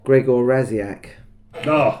Gregor Raziak.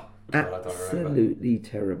 No. Absolutely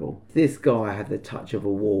terrible. This guy had the touch of a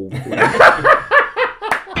wall.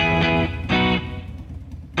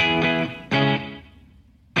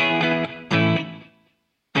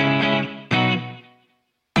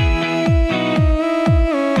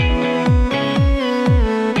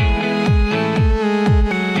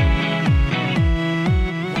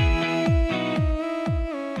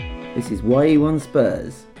 This is YE1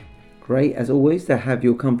 Spurs. Great as always to have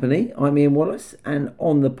your company. I'm Ian Wallace, and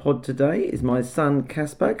on the pod today is my son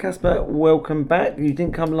Casper. Casper, welcome back. You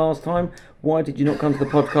didn't come last time. Why did you not come to the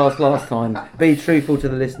podcast last time? Be truthful to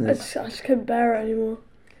the listeners. I just couldn't bear it anymore.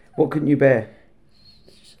 What couldn't you bear?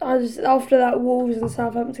 After that Wolves and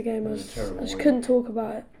Southampton game, I just couldn't talk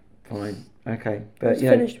about it. Fine, okay, I but was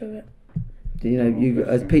finished with it. You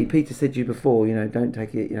as Peter said to you before, don't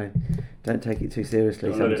take it, don't take it too seriously.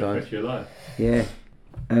 Don't sometimes. let it affect your life. Yeah.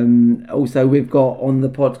 Also, we've got on the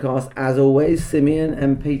podcast, as always, Simeon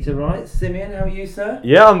and Peter Wright. Simeon, how are you, sir?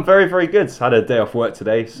 Yeah, I'm very, very good. Had a day off work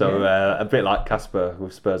today, so a bit like Casper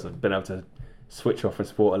with Spurs, I've been able to switch off and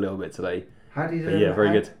sport a little bit today. How did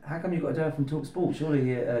very good. How come you got a day off from Talk Sport?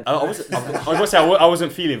 Surely, I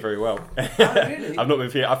wasn't feeling very well. Oh, really? I've not been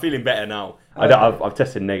feeling. I'm feeling better now. Okay. I've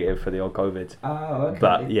tested negative for the old COVID. Oh, okay.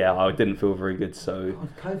 But yeah, I didn't feel very good. So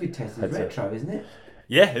COVID test is retro, isn't it?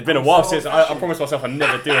 yeah, it's been a while since I promised myself I'd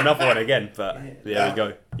never do another one again. But there we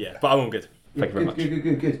go. Yeah, but I'm all good. Thank you very much.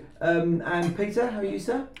 Good. And Peter, how are you,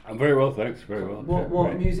 sir? I'm very well, thanks. Very well.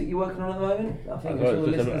 What music are you working on at the moment? I think I'm sure the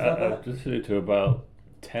listeners love that. I've just listened to about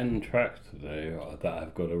 10 tracks today that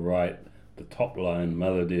I've got to write the top line,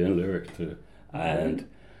 melody and lyrics to, and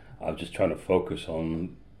I'm just trying to focus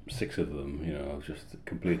on 6 of them. I've just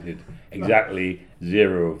completed exactly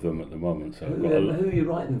 0 of them at the moment. So who are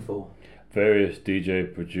you writing them for? Various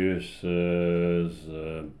DJ producers,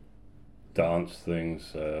 dance things.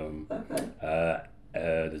 There's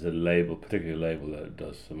a particular label that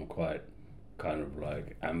does some quite kind of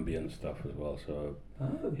like ambient stuff as well. So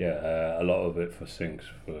a lot of it for syncs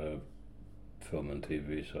for film and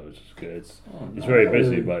TV. So it's just good. It's very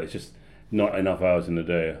busy, but it's just not enough hours in the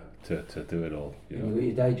day to do it all. You've got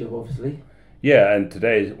your day job, obviously. Yeah, and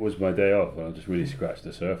today was my day off, and I just really scratched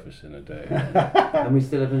the surface in a day. And we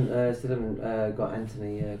still haven't got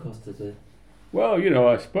Anthony Costa to. Well,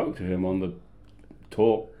 I spoke to him on the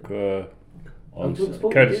talk on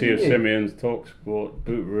TalkSport, courtesy of didn't you? Simeon's Talk Sport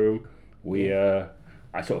boot room.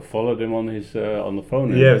 I sort of followed him on his on the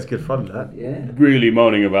phone. Yeah, it was good fun. That. Yeah. Really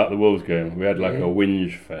moaning about the Wolves game. We had like a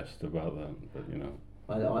whinge fest about that, but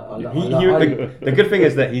The good thing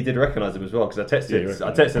is that he did recognise him as well, because I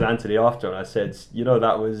texted Anthony after and I said,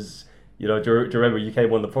 that was, do you remember you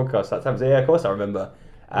came on the podcast that time? I said, yeah, of course I remember.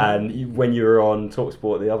 And when you were on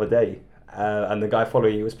TalkSport the other day, and the guy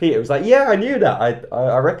following you was Peter, it was like, yeah, I knew that.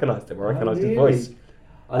 I recognised him. I recognised his voice.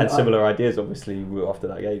 And similar ideas, obviously after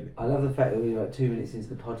that game. I love the fact that we were like 2 minutes into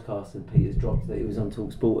the podcast and Peter's dropped that he was on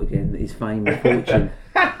Talk Sport again. His fame and fortune.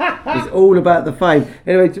 It's all about the fame.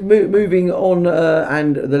 Anyway, moving on,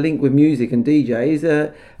 and the link with music and DJs.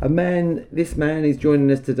 This man is joining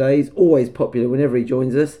us today. He's always popular whenever he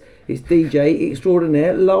joins us. It's DJ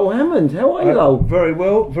extraordinaire Lowell Hammond. How are you, Lowell? Very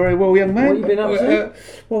well, young man. What have you been up to?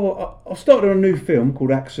 I started on a new film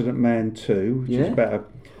called Accident Man 2, which is about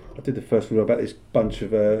I did the first one about this bunch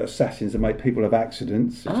of assassins that make people have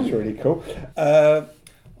accidents, which is really cool. I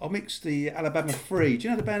mixed the Alabama 3. Do you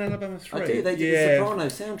know the band Alabama 3? I do. They did the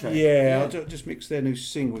Sopranos soundtrack. Yeah, I just mixed their new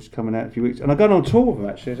single, which is coming out in a few weeks. And I'm going on tour with them,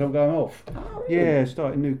 actually, so I'm going off. Oh, really? Yeah,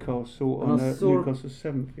 starting Newcastle on Newcastle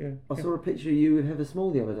 7th, yeah. I saw a picture of you with Heather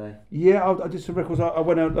Small the other day. Yeah, I did some records. I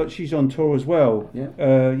went out, like, she's on tour as well. Yeah.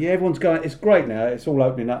 Everyone's going. It's great now. It's all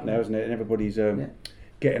opening up now, isn't it? And everybody's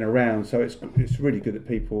getting around. So it's really good that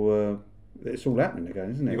people... it's all happening again,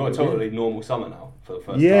 isn't it? You've got a totally normal summer now for the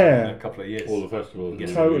first time in a couple of years. all the festivals.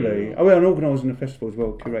 Totally. I'm organising a festival as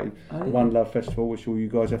well, curating the One Love Festival, which all you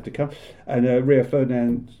guys have to come. And Rio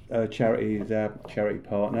Ferdinand Charity is our charity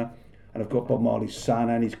partner. And I've got Bob Marley's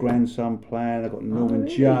son and his grandson playing. I've got Norman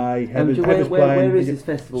J. Heather's playing. Where is this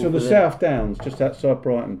festival? So the South Downs, just outside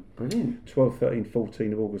Brighton. Brilliant. 12, 13,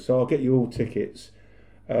 14 of August. So I'll get you all tickets.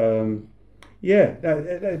 Yeah,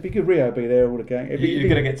 that'd be good. Rio will be there, all the gang. You're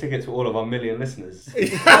going to get tickets for all of our million listeners. We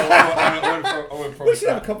should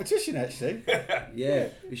have a competition, actually. Yeah,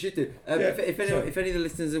 we should do. If any of the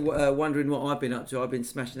listeners are wondering what I've been up to, I've been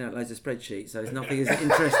smashing out loads of spreadsheets, so it's nothing as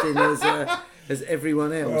interesting as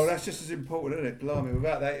everyone else. Well, that's just as important, isn't it? Blimey,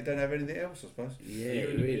 without that, you don't have anything else, I suppose. Yeah,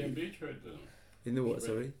 You're in the really. B&B trade then? In the what,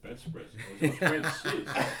 sorry? Bedspreads.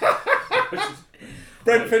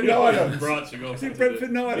 Brentford Nylons. Branching off. Is it Brentford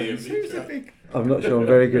Nylons? Who's the big... I'm not sure I'm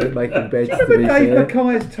very good at making beds, Do you to be remember Dave fair.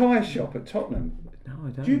 Mackay's tyre shop at Tottenham? No, I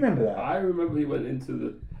don't. Do you remember that? I remember he went into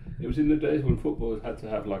the. It was in the days when footballers had to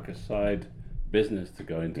have like a side business to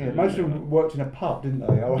go into. Yeah, most of them worked in a pub, didn't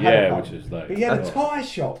they? Or had a Yeah, pub. which is like. But he had a tyre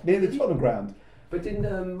shop near the Tottenham ground. But didn't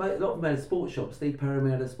a lot of them had a sports shop? Steve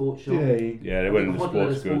Perryman had a sports shop. Yeah, they went into Hodler had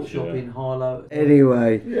a sports sports goods. shop Yeah. in Harlow.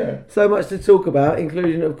 Anyway, so much to talk about,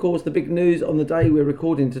 including, of course, the big news on the day we're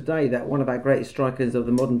recording today that one of our greatest strikers of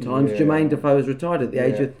the modern times, Jermaine Defoe, has retired at the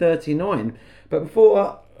age of 39. But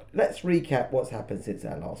before, let's recap what's happened since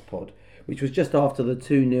our last pod, which was just after the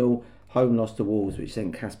 2-0 home loss to Wolves, which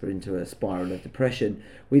sent Casper into a spiral of depression.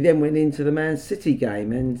 We then went into the Man City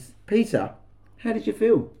game, and Peter, how did you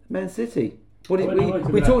feel? Man City? We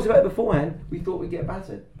talked about it beforehand. We thought we'd get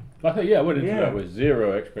battered. I think I went into that with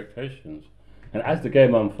zero expectations, and as the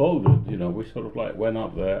game unfolded, we sort of like went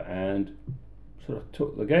up there and sort of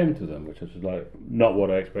took the game to them, which was like not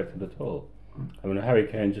what I expected at all. I mean, Harry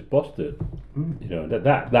Kane just bossed it.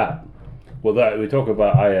 That we talk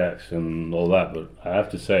about Ajax and all that, but I have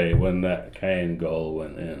to say when that Kane goal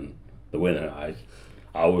went in, the winner,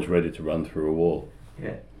 I was ready to run through a wall.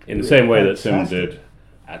 Yeah. In the same way that Sim did.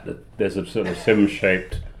 There's a sort of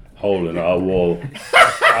Sim-shaped hole in our wall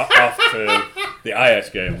after the Ajax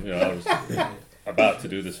game. I was about to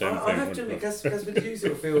do the same thing. I have to admit, Casper, did you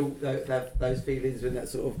sort of feel those feelings when that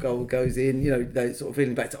sort of goal goes in? Those sort of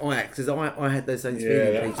feeling back to Ajax, because I had those same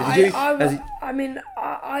feelings. Peter. Did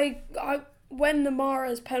you? When the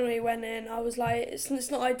Mahrez penalty went in, I was like, it's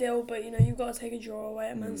not ideal, but you've got to take a draw away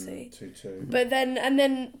at Man City. 2-2.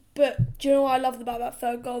 But do you know what I loved about that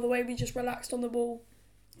third goal? The way we just relaxed on the ball,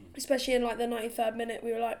 especially in like the 93rd minute,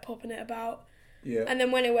 we were like popping it about. Yeah. And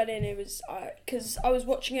then when it went in, it was because I was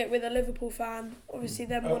watching it with a Liverpool fan. Obviously,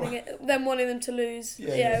 them wanting them to lose.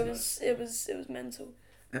 It was mental.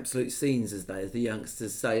 Absolute scenes, as the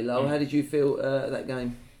youngsters say. Lo, how did you feel that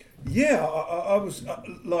game? Yeah, I was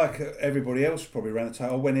like everybody else probably around the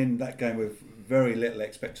table. I went in that game with very little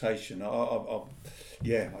expectation. I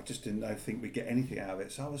just didn't think we'd get anything out of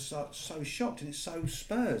it. So I was so shocked, and it's so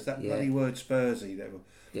Spurs, that bloody word Spursy.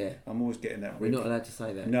 I'm always getting that. We're not allowed to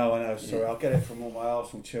say that. No, I know. Sorry, I'll get it from all my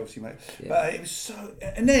Arsenal, Chelsea mates. Yeah. But it was so.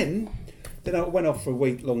 And then I went off for a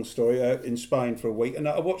week. Long story in Spain for a week, and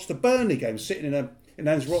I watched the Burnley game, sitting in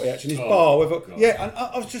Lanzarote actually in his bar with and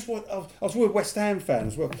I was with a West Ham fan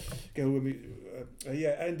as well. Go with me,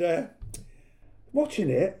 watching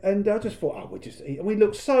it, and I just thought, we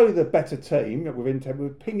looked so the better team within 10. We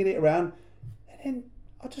were pinging it around, and then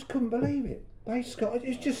I just couldn't believe it.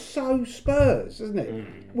 It's just so Spurs, isn't it?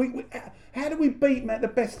 We how do we beat the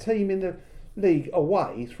best team in the league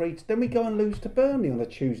away 3? Then we go and lose to Burnley on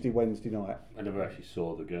a Wednesday night. I never actually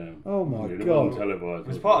saw the game. Oh my God!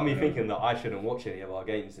 There's part of me thinking that I shouldn't watch any of our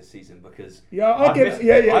games this season because I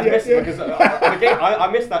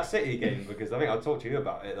missed that City game because I think I talked to you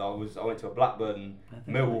about it. I went to a Blackburn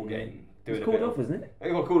Millwall game. It was called off, wasn't it?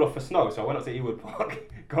 It got called off for snow, so I went up to Ewood Park,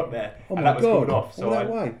 got there, and that was called off. So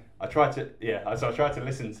I tried to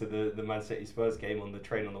listen to the Man City Spurs game on the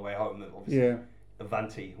train on the way home. Obviously,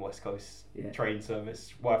 Avanti West Coast train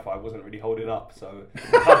service Wi-Fi wasn't really holding up, so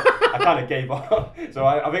I kind of gave up. So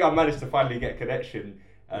I think I managed to finally get a connection.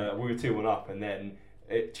 We were 2-1 up, and then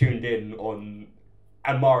it tuned in on,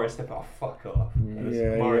 and Mahrez stepping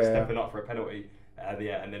up for a penalty.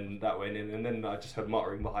 And then that went in, and then I just heard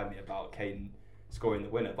muttering behind me about Kane scoring the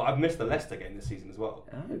winner. But I've missed the Leicester game this season as well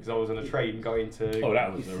because I was on a train going to. Oh,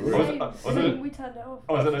 that was we turned it off.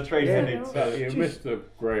 I was on a train heading to. You missed a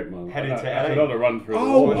great moment. Heading to LA. Another run through.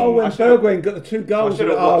 When Bergwijn got the 2 goals. I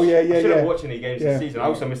should have watched any games this season. I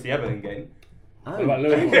also missed the Everton game. What about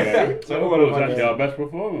Liverpool? Liverpool was actually our best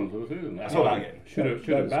performance of the season. I saw that game. Should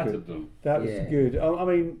have battered them. That was good. I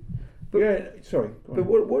mean. Sorry. But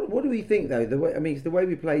what do we think though? The way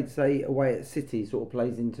we played, say, away at City, sort of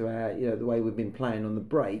plays into our, the way we've been playing on the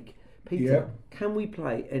break. Peter, can we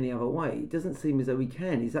play any other way? It doesn't seem as though we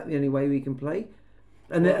can. Is that the only way we can play?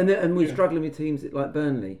 And we're struggling with teams like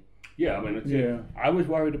Burnley. Yeah, I mean, I was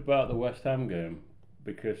worried about the West Ham game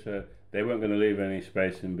because they weren't going to leave any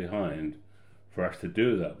space in behind for us to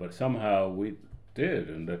do that, but somehow we did.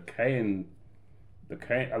 And the Kane.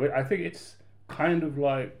 I mean, I think it's kind of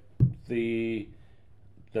like. The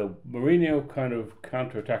Mourinho kind of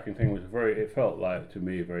counter-attacking thing was it felt like to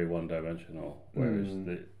me very one-dimensional, whereas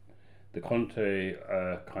the Conte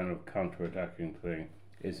kind of counter-attacking thing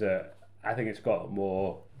is I think it's got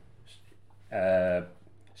more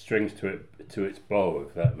strings to its bow,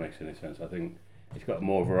 if that makes any sense. I think it's got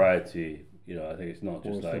more variety. I think it's not just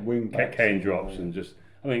Or it's like the wing Kane backs. drops and just.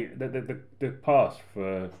 I mean, the pass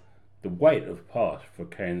for the weight of pass for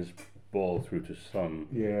Kane's ball through to Son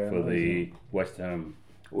for the West Ham,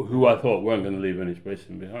 who I thought weren't going to leave any space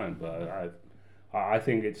in behind, but I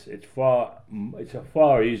think it's a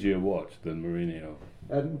far easier watch than Mourinho.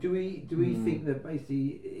 Do we think that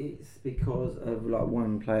basically it's because of like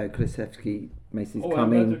one player, Kulusevski, Mason's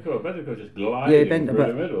coming? Bentancur just gliding through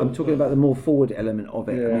the middle. I'm talking about the more forward element of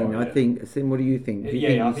it. I mean, I think. Sim, what do you think? Do you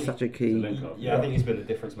think it's such a key? I think he's been the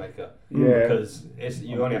difference maker. Yeah. Because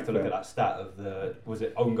you only have to look at that stat of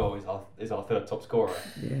own goal is our third top scorer.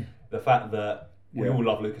 Yeah. The fact that we all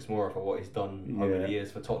love Lucas Moura for what he's done over the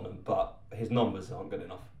years for Tottenham, but his numbers aren't good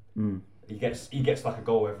enough. He gets like a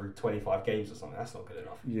goal every 25 games or something. That's not good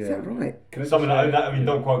enough. Yeah. Is that right?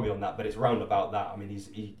 Don't quote me on that, but it's round about that. I mean,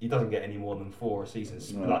 he doesn't get any more than 4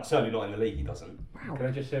 seasons. No. Like, certainly not in the league. He doesn't. Wow. Can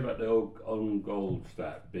I just say about the own goal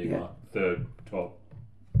stat being our third top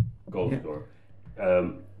goal scorer?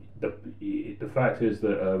 The fact is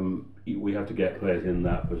that we have to get players in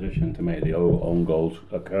that position to make the own goals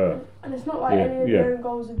occur. And it's not like any of the own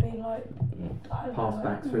goals have been like pass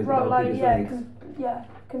backs through the legs.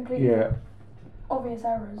 Completely obvious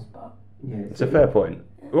errors, but it's a fair point.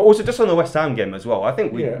 Well, also, just on the West Ham game as well, I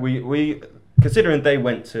think we considering they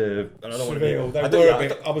went to Seville,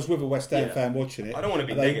 I was with a West Ham fan watching it. I don't want to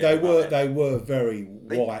be negative. They were very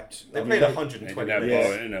white. They played 120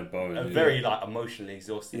 minutes. And very like emotionally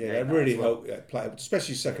exhausted. Yeah, they really helped play,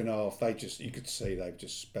 especially second half. You could see they've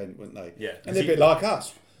just spent, weren't they? Yeah, and they're a bit like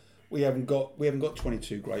us. We haven't got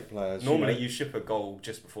 22 great players. Normally, you ship a goal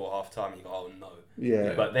just before half time. You go, oh no.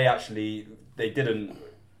 Yeah. But they didn't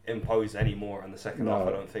impose any more in the second half.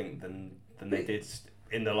 I don't think than they did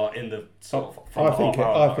in the sort of. I think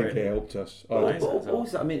it helped us.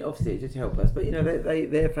 Also, I mean, obviously it did help us, but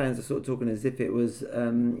their fans are sort of talking as if it was,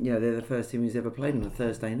 they're the first team who's ever played on a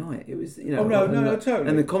Thursday night. It was, totally.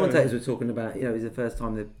 And the commentators were talking about, it was the first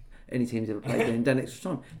time that any team's ever played there and done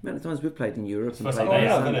extra time. The amount of times we've played in Europe and played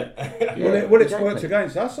it's worked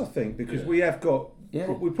against us, I think, because we have got. Yeah.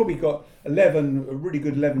 We've probably got a really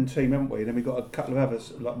good 11 team, haven't we? And then we've got a couple of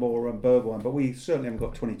others, like more Bergwijn, but we certainly haven't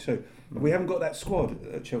got 22. We haven't got that squad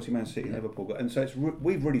at Chelsea, Man City, Liverpool got, and so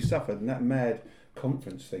we've really suffered in that mad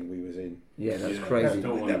conference thing we was in. Yeah, that's crazy.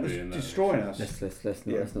 That was destroying us. Let's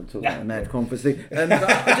not talk about the mad conference thing. I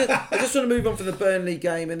just want to move on from the Burnley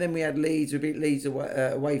game, and then we had Leeds. We beat Leeds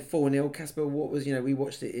away 4-0. Casper, what was we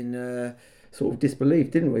watched it in sort of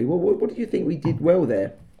disbelief, didn't we? What did you think we did well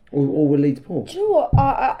there? Or were Leeds poor? Do you know what?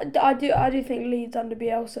 I do think Leeds under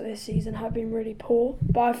Bielsa this season have been really poor.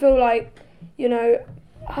 But I feel like, I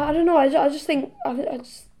don't know. I just think when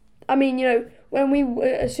as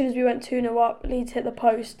soon as we went 2-0 up, Leeds hit the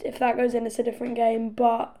post. If that goes in, it's a different game.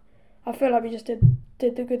 But I feel like we just did the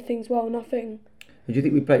good things well. Nothing. Do you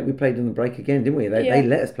think we played on the break again? Didn't we? They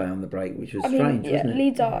let us play on the break, which was strange, wasn't it?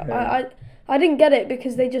 Leeds are. I didn't get it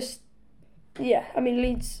because they just. Yeah, I mean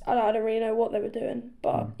Leeds. I don't really know what they were doing,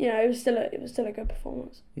 but it was still a good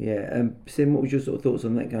performance. Yeah, Sim, what was your sort of thoughts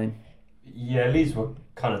on that game? Yeah, Leeds were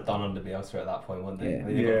kind of done under Bielsa at that point, weren't they?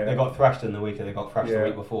 Yeah. They got thrashed in the week, and they got thrashed the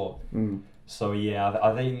week before. So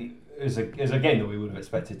I think it was a game that we would have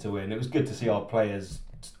expected to win. It was good to see our players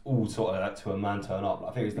all sort of to a man turn up.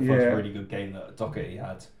 I think it was the first really good game that Doherty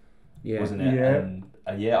had, wasn't it? Yeah. And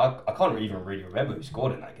I can't even really remember who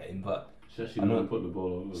scored in that game, but. Especially put the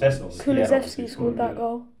ball over. Kulusevski scored that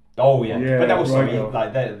goal. Oh yeah, but that was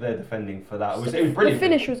like they're defending for that. It was brilliant. The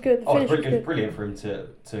finish was good. It was brilliant for him to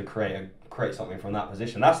create something from that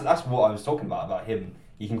position. That's what I was talking about him.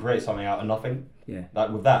 He can create something out of nothing. Yeah.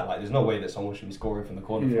 Like with that, there's no way that someone should be scoring from the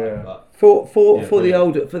corner flag. But for the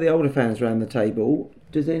older fans around the table,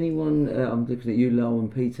 does anyone? I'm looking at you, Lowell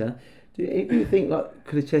and Peter. Do you think like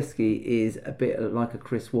Kulusevski is a bit like a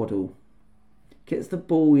Chris Waddle? Gets the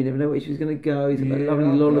ball, you never know where she's going to go. He's got a lovely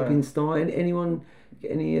lolloping style. Anyone get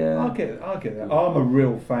any? I get that. I'm a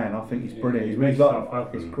real fan. I think he's brilliant. He's great.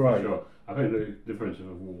 Sure. I think the difference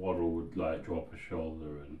of Waddle would drop a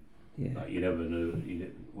shoulder and you never knew.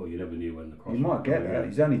 You never knew when the cross. You might get that.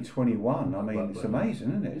 He's only 21. I mean, it's amazing,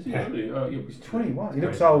 isn't it? Is he really? He's 21. He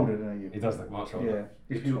looks older than you. He does look much older.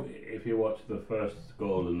 Yeah. If you watch the first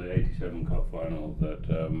goal in the '87 Cup final that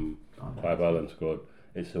Clive Allen scored.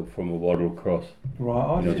 It's from a Waddle cross.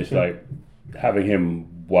 Right, just like having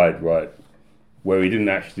him wide right, where he didn't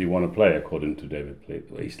actually want to play, according to David Pleat.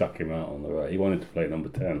 He stuck him out on the right. He wanted to play number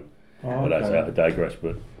 10. But I digress.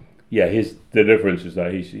 But yeah, the difference is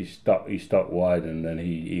that he stuck wide, and then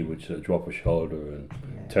he would sort of drop a shoulder and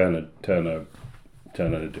turn a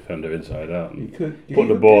turn a defender inside out and could put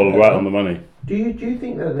the ball right on the money. Do you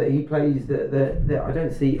think that he plays that I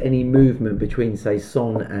don't see any movement between, say,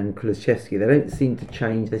 Son and Kulusevski? They don't seem to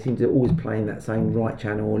change. They seem to always play in that same right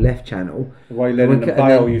channel or left channel. The way Lennon and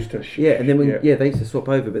Bale used to. And then they used to swap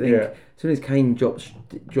over. But then as soon as Kane drops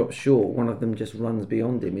short, one of them just runs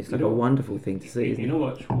beyond him. It's like a wonderful thing to see. You know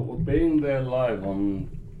what? Being there live on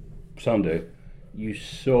Sunday, you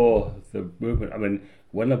saw the movement. I mean,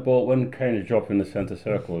 when Kane is dropping the centre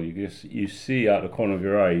circle, you see out the corner of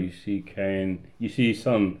your eye, you see Kane, you see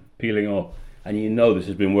Son peeling off, and you know this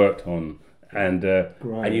has been worked on, and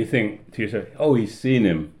you think to yourself, oh, he's seen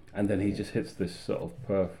him, and then he just hits this sort of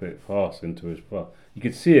perfect pass into his path. You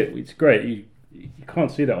could see it. It's great. You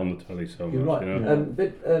can't see that on the telly so much. You're right. You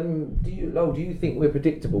know? Do you think we're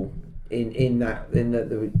predictable in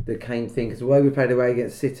the Kane thing? Because the way we played away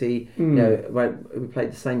against City, we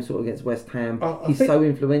played the same sort against West Ham. He's so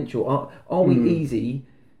influential. Are we easy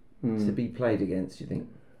to be played against? Do you think?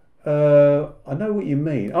 I know what you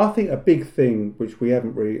mean. I think a big thing which we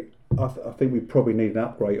haven't really. I think we probably need an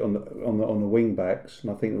upgrade on the wing backs,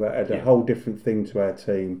 and I think that adds a whole different thing to our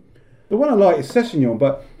team. The one I like is Sessegnon,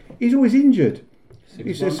 but he's always injured.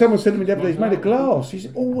 Someone said to me the other day, he's made of glass. He's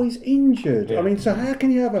always injured. Yeah. I mean, so how can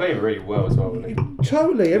you have playing really well as well, wasn't he?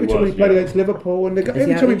 Totally. Every time he played against Liverpool, and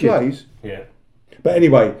every time he plays. Yeah. But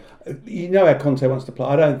anyway, you know how Conte wants to play.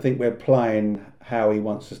 I don't think we're playing how he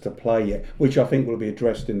wants us to play yet, which I think will be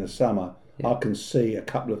addressed in the summer. Yeah. I can see a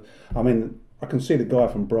couple of. I mean, I can see the guy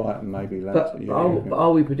from Brighton maybe. But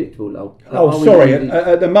are we predictable, though? Sorry.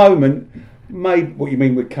 At the moment, maybe what you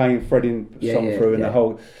mean with Kane threading Son through and the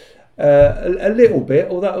whole. A little bit,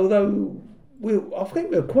 although I think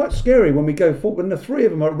we're quite scary when we go forward. When the three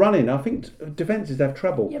of them are running, I think defences have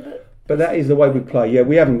trouble. Yeah, but that is the way we play. Yeah,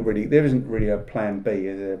 we haven't really. There isn't really a plan B.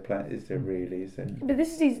 Is there? Is there really? Is there? But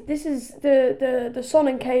this is the Son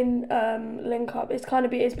and Kane link up. It's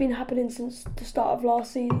been happening since the start of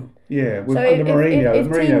last season. Yeah, under Mourinho.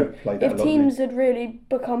 Mourinho played that a lot. If teams had really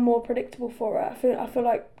become more predictable for it, I feel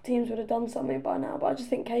like teams would have done something by now. But I just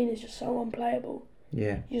think Kane is just so unplayable.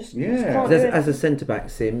 Yeah. You just can't do as a centre back,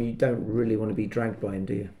 Sim, you don't really want to be dragged by him,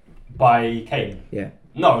 do you? By Kane? Yeah.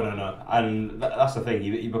 No. And that's the thing.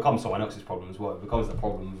 He becomes someone else's problem as well. He becomes the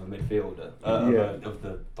problem of a midfielder, of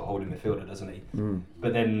the holding midfielder, doesn't he? Mm.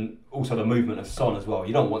 But then also the movement of Son as well.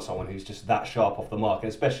 You don't want someone who's just that sharp off the mark, and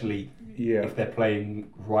especially if they're playing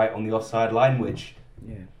right on the offside line, which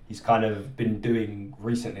he's kind of been doing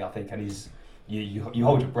recently, I think. And you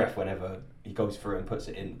hold your breath whenever he goes through and puts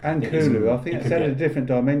it in. And Kulu, I think it's at a different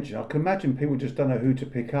dimension. I can imagine people just don't know who to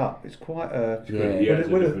pick up. It's quite a...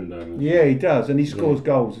 Yeah, he does. And he scores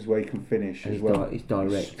goals as well. He can finish and as well. He's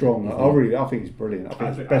direct. Strong. I think he's brilliant. I think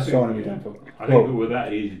it's the best signing we've done. I think if it were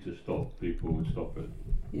that easy to stop, people would stop it.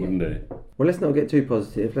 Wouldn't they? Well, let's not get too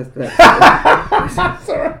positive. Let's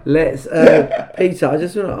Peter, I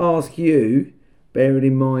just want to ask you, bearing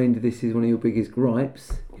in mind this is one of your biggest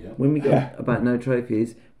gripes, when we got about no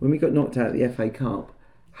trophies, when we got knocked out of the FA Cup,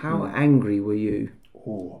 how angry were you?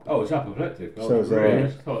 Oh, it's apoplectic. I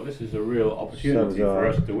thought this is a real opportunity for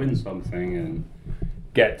us to win something and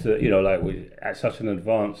get to, at such an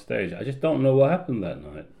advanced stage. I just don't know what happened that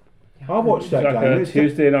night. I watched that game. A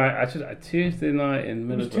Tuesday night in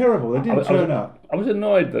Middlesbrough. It was terrible. They didn't turn up. I was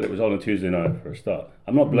annoyed that it was on a Tuesday night for a start.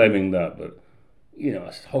 I'm not blaming that, but I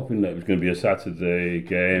was hoping that it was going to be a Saturday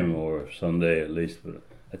game or Sunday at least. But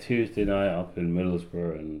a Tuesday night up in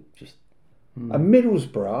Middlesbrough and just... A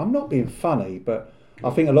Middlesbrough, I'm not being funny, but I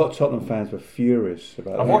think a lot of Tottenham fans were furious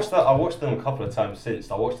about that. I watched them a couple of times since.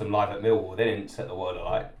 I watched them live at Millwall. They didn't set the world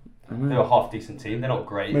alight. They're a half-decent team. They're not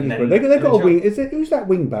great. They've got a wing. Who's that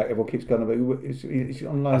wing back everyone keeps going about? Is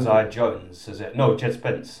on loan? Isaiah Jones, is it? No, Jed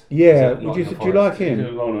Spence. Yeah. Do you like him?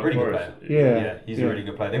 Really good player. Yeah, he's a really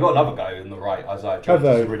good player. They've got another guy on the right, Isaiah Jones,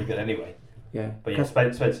 who's really good anyway. Yeah. But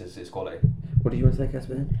Spence is quality. What do you want to say,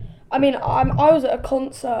 Casper? I mean, I was at a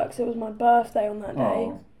concert because it was my birthday on that day.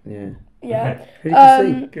 Oh, yeah. Yeah. Who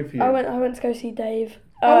did you see? Good for you. I went to go see Dave.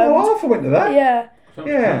 Arthur went to that? Yeah.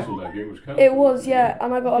 It was,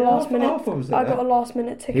 and I got a last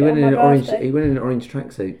minute ticket on my birthday. He went in an orange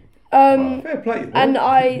tracksuit. Fair play. And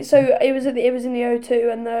it was in the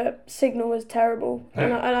O2 and the signal was terrible.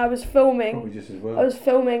 And I was filming. Probably just as well. I was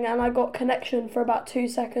filming and I got connection for about 2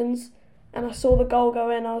 seconds. And I saw the goal go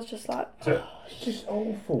in. I was just like, it's just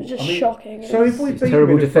awful. It was just shocking. So if we beat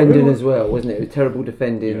terrible defending as well, wasn't it? It was terrible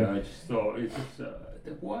defending. Yeah, I just thought it's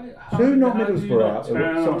just why? Who knocked Middlesbrough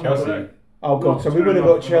out? Chelsea. Oh God! So we would have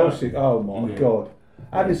got Chelsea. Oh my God!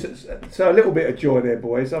 So a little bit of joy there,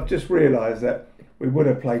 boys. I've just realised that we would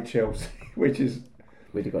have played Chelsea, which is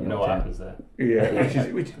We'd have got You know knocked what out. happens there.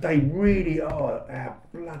 Yeah, which they really are our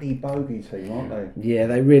bloody bogey team, aren't they? Yeah,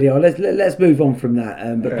 they really are. Let's move on from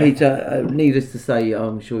that. But Yeah. Peter, needless to say,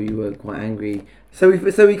 I'm sure you were quite angry. So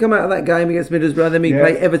we come out of that game against Middlesbrough, then we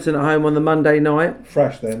play Everton at home on the Monday night.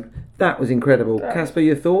 Fresh then. That was incredible. Casper,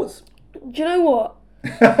 your thoughts? Do you know what?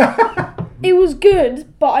 It was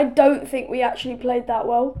good, but I don't think we actually played that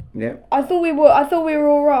well. Yeah. I thought we were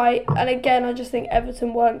all right, and again, I just think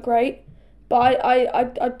Everton weren't great. But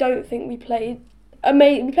I don't think we played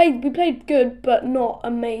amazing. We played good, but not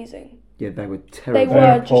amazing. Yeah, they were They terrible.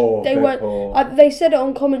 were poor. they said it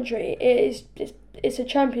on commentary. It's a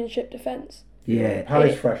championship defence. Yeah.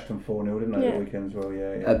 Palace thrashed them 4-0, didn't they, Yeah. the weekend as well?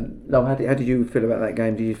 Yeah. No, how did you feel about that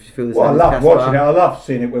game? Did you feel the same? Well, I as love Casper? watching it. I love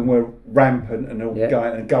seeing it when we're rampant and all Yeah.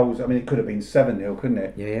 going and goals. I mean, it could have been 7-0, couldn't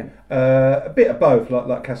it? Yeah. A bit of both,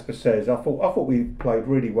 like Casper says. I thought we played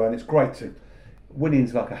really well, and it's great to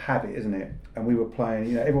winning's like a habit, isn't it? And we were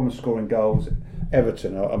playing. Everyone was scoring goals.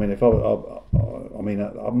 Everton. I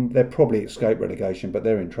mean, they're probably escaped relegation, but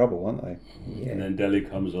they're in trouble, aren't they? Yeah. And then Delhi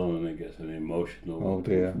comes on and it gets an emotional. Oh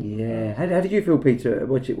dear. Yeah. How did you feel, Peter,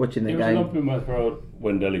 watching the It was game? an lump in my throat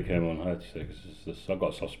when Delhi came on. I had to say, because I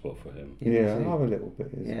got a soft spot for him. Yeah, I have a little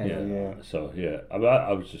bit. Yeah. So yeah,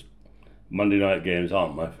 I was just Monday night games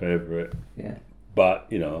aren't my favourite, Yeah. but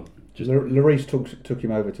just Lloris took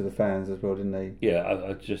him over to the fans as well, didn't he? yeah,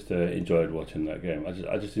 I just enjoyed watching that game.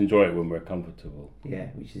 I just enjoy it when we're comfortable. Yeah,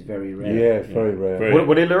 which is very rare. Yeah, it's very rare. Very-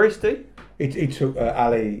 What did Lloris do? He took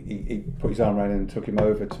Ali. He put his arm around him and took him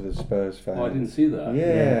over to the Spurs fans. Oh, I didn't see that.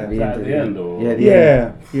 Yeah. Was that at the end or? Yeah, the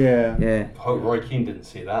end. Yeah. Yeah. Hope Roy Keane didn't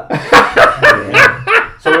see that. Yeah.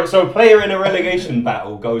 So a player in a relegation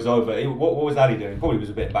battle goes over. What was Ali doing? He probably was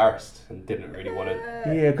a bit embarrassed and didn't really want to.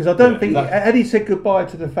 Yeah, because I don't think That- had he said goodbye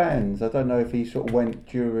to the fans. I don't know if he sort of went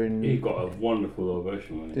during. He got a wonderful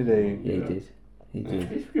ovation. When Did he? Yeah, he did. He did.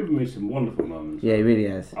 He's given me some wonderful moments. Yeah, he really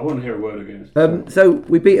has. I want to hear a word against. So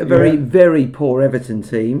we beat a very, Yeah. very poor Everton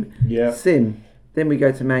team. Yeah. Sim. Then we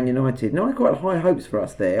go to Man United. Now I had quite high hopes for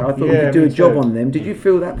us there. I thought we Yeah, could do me a job too. on them. Did you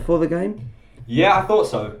feel that before the game? Yeah, I thought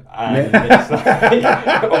so. And it's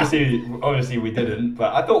like, obviously we didn't,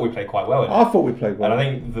 but I thought we played quite well. I thought we played well. And I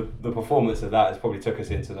think the performance of that has probably took us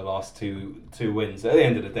into the last two wins. At the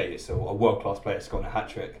end of the day, it's a world class player scoring a hat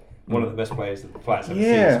trick. One of the best players that the Flyers have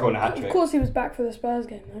Yeah. seen scoring a hat Of trick. course, he was back for the Spurs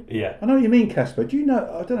game, though. Yeah. I know what you mean, Casper. Do you know?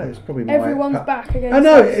 I don't know. It's probably my. Everyone's back against I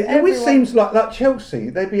know. us. It always Everyone. seems like Chelsea.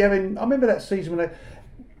 They'd be having. I remember that season when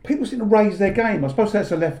people seem to raise their game. I suppose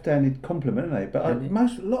that's a left-handed compliment, isn't it? But a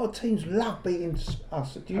lot of teams love beating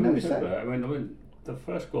us. Do you notice that? I mean, the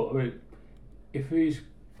first goal. I mean, if he's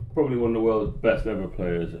probably one of the world's best ever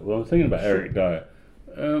players, well, I'm thinking about Eric Dyer.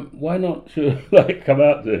 Why not come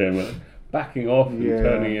out to him, and backing off and Yeah.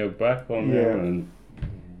 turning your back on Yeah. him, and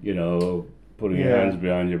putting your Yeah. hands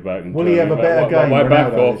behind your back and Will he turning have a your back? better game Why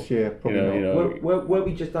back Ronaldo off? this year? Probably not. You know, Were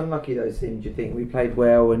we just unlucky those things? Do you think we played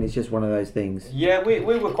well and it's just one of those things? Yeah, we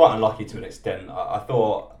were quite unlucky to an extent. I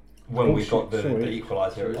thought when we got the sorry.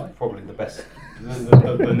 equaliser, it was probably the best,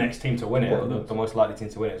 the next team to win it, or the most likely team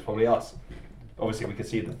to win it is probably us. Obviously, we could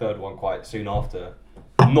see the third one quite soon after.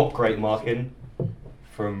 Not great marking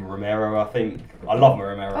from Romero, I think. I love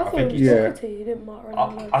Romero. I thought think it was he's. Doherty. He didn't mark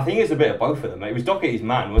Ronaldo. I think it's a bit of both of them. It was Doherty's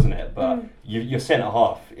man, wasn't it? But your centre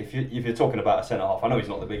half. If you're talking about a centre half, I know he's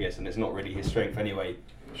not the biggest, and it's not really his strength anyway.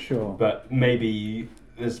 Sure. But maybe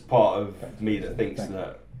there's part of me that thinks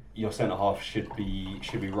that your centre half should be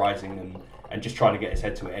rising and just trying to get his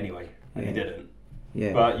head to it anyway, and he didn't.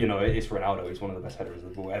 Yeah. But it's Ronaldo. He's one of the best headers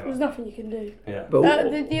of the ball There's ever. nothing you can do. Yeah. But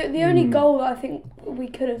The only goal that I think we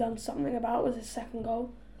could have done something about was his second goal.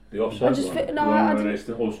 the offside I just one. fit- no, The one I when just-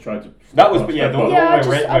 they all tried to. That was- yeah, the one- Yeah,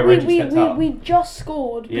 where Reggie stepped out. we just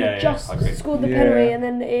scored. Yeah, We just I agree. scored the Yeah. penalty, and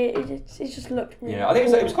then it just looked. Really Yeah, I think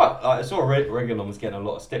it was poor. quite. I saw Reguilon was getting a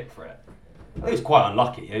lot of stick for it. I think it was quite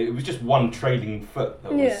unlucky. It was just one trailing foot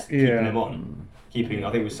that was Yeah. keeping Yeah. him on. Keeping, I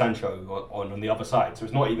think it was Sancho on the other side, so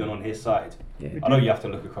it's not even on his side. Yeah. I know you have to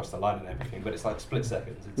look across the line and everything, but it's like split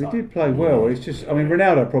seconds. We did play well. It's just, I mean,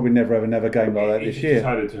 Ronaldo probably never have another game like that He this just year.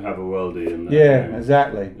 decided to have a worldie in that Yeah, game.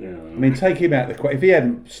 exactly. Yeah. I mean, take him out the. If he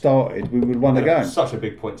hadn't started, we would have won the game. Such a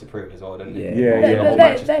big point to prove as well, didn't it? Yeah. Yeah, They, yeah. The whole they,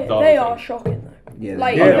 Manchester they, Derby they are thing. shocking though. Yeah,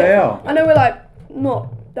 Like, Yeah, they are. I know we're like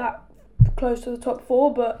not that close to the top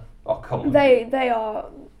four, but Oh come on! they are.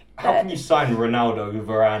 How can you sign Ronaldo,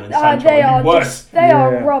 Varane, and Uh, Sancho they and are be worse? just, they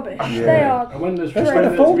are Yeah. rubbish. Yeah. They are. And when does That's Fred, the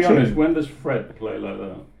to fault be team. honest, when does Fred play like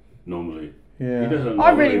that? Normally. Yeah. He doesn't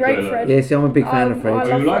I really normally rate play Fred. Yeah, see, I'm a big fan of I Fred. Do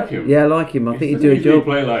you love like Fred. him? Yeah, I like him. I think he'd do a usually job.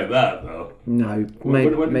 play like that though. No, When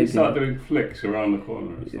did he maybe. start doing flicks around the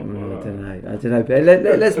corner? And stuff I like that? don't know.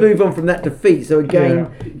 But let's move on from that defeat. So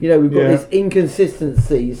again, we've got this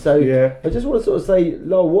inconsistency. So I just want to sort of say,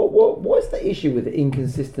 Lowell, what's the issue with the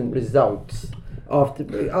inconsistent results after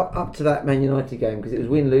up to that Man United game? Because it was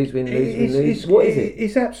win lose. What is it?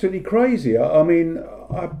 It's absolutely crazy. I mean,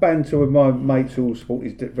 I banter with my mates who all support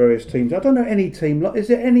these various teams. I don't know any team like. Is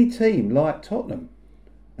there any team like Tottenham?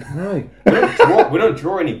 No. We don't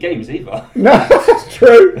draw any games either. No, that's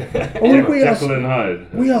true. Jekyll and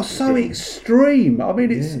Hyde. We are so extreme. I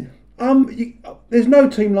mean, it's there's no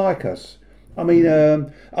team like us. I mean,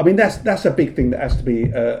 that's a big thing that has to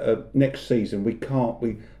be next season. We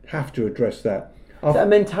have to address that. Is that a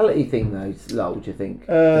mentality thing, though, Lowell, do you think?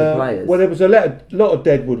 The players? Well, there was a lot of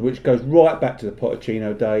deadwood which goes right back to the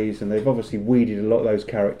Pochettino days, and they've obviously weeded a lot of those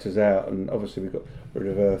characters out, and obviously we've got rid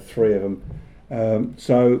of 3 of them. And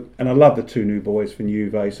I love the 2 new boys from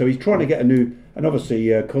Juve. So he's trying to get a new, and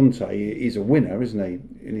obviously Conte is a winner, isn't he?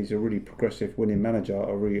 And he's a really progressive winning manager.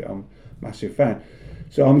 I'm a massive fan.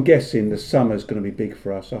 So I'm guessing the summer's going to be big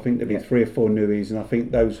for us. I think there'll be 3 or 4 newies, and I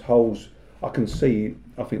think those holes I can see.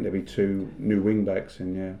 I think there'll be 2 new wing backs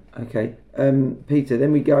in. Okay, Peter.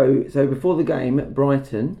 Then we go. So before the game at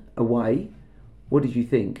Brighton away, what did you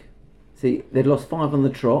think? See, they'd lost 5 on the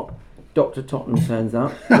trot. Dr. Tottenham turns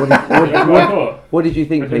up. What did you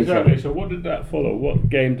think, Peter? Exactly. So what did that follow? What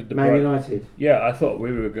game did the Man United? Yeah, I thought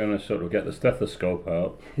we were going to sort of get the stethoscope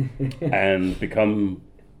out and become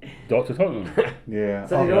Dr. Tottenham. Yeah.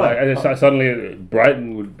 Suddenly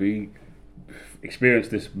Brighton would experience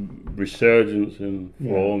this resurgence in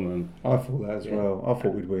form, and I thought that as well. I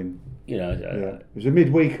thought we'd win. It was a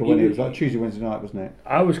midweek, wasn't it? It was like Tuesday, Wednesday night, wasn't it?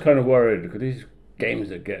 I was kind of worried because these games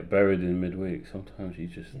that get buried in midweek, sometimes you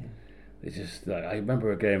just. It's just like, I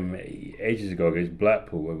remember a game ages ago against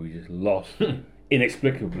Blackpool where we just lost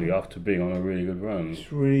inexplicably after being on a really good run.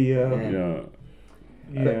 It's really,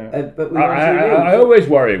 But we I always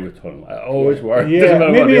worry with Tottenham. I always worry. Yeah,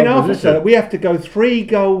 maybe an officer. We have to go 3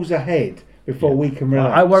 goals ahead before we can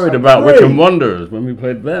relax. I worried about Wycombe Wanderers when we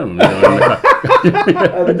played them. What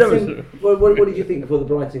did you think before the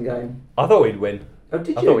Brighton game? I thought we'd win. Oh,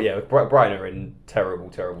 did I you? thought, Brighton are in terrible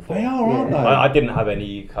form. They are, aren't they? I didn't have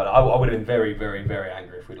any kind of. I would have been very, very, very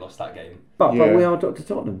angry if we'd lost that game. But we are Dr.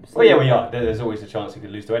 Tottenham. So well, yeah, we are. There's always a chance we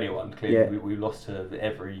could lose to anyone. Clearly, Yeah. we lost to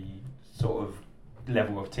every sort of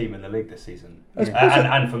level of team in the league this season,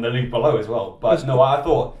 and from the league below as well. But no,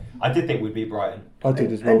 I did think we'd beat Brighton. I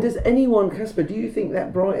did as well. And does anyone, Casper, do you think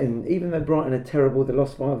that Brighton, even though Brighton are terrible, they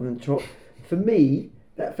lost 5 on the trot, for me,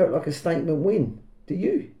 that felt like a statement win. Do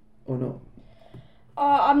you? Or not?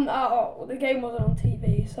 The game wasn't on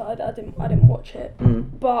TV, so I didn't watch it.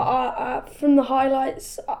 But from the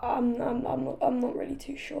highlights, I'm not really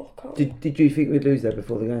too sure. Did you think we'd lose there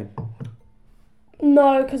before the game?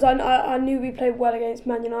 No, because I knew we played well against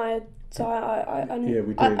Man United, so I knew. Yeah,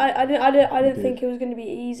 we did. I didn't think it was going to be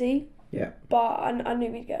easy. Yeah. But I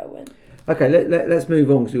knew we'd get a win. Okay, let's move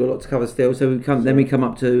on because we've got a lot to cover still. So we come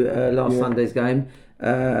up to last Sunday's game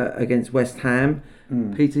against West Ham.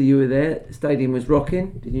 Peter, you were there. The stadium was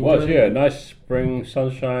rocking. Did you enjoy it? Nice spring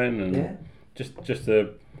sunshine and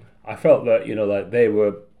I felt that like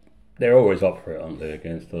they're always up for it, aren't they,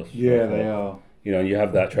 against us? Yeah, they are. You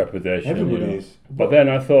have that trepidation. Everybody is. But then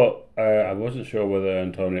I thought I wasn't sure whether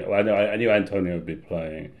Antonio. Well, I knew Antonio would be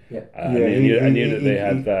playing. Yeah. I knew that they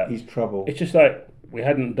had that. He's trouble. It's just like we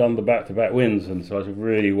hadn't done the back-to-back wins, and so I was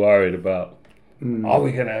really worried about are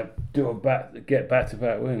we going to get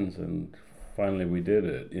back-to-back wins? And finally we did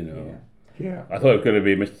it. Yeah. I thought it was going to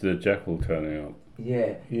be Mr. Jekyll turning up.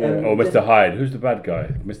 Yeah. Or Mr. Hyde. Who's the bad guy?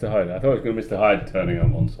 Mr. Hyde. I thought it was going to be Mr. Hyde turning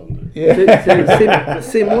up on Sunday. Yeah. So,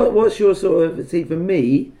 Sim, what's your sort of... See, for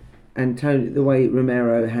me, the way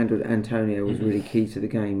Romero handled Antonio was really key to the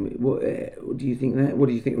game. What do you think that? What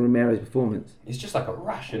do you think of Romero's performance? It's just like a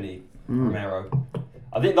rationing Romero.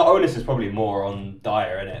 I think the onus is probably more on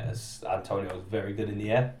Dyer, innit? As Antonio was very good in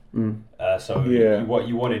the air. You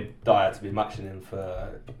wanted Dyer to be matching him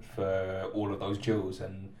for all of those duels,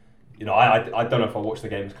 and I don't know if I watched the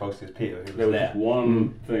game as closely as Peter, who was there. Was just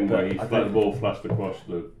one thing where the ball flashed across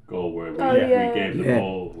the goal where we gave the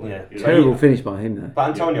ball. Terrible finish by him there. But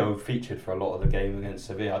Antonio featured for a lot of the game against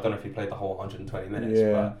Sevilla. I don't know if he played the whole 120 minutes,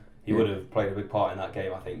 but he would have played a big part in that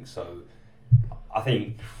game, I think. So I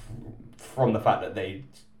think from the fact that they'd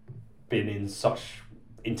been in such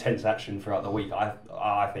intense action throughout the week,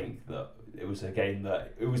 I think that it was a game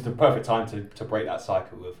that it was the perfect time to break that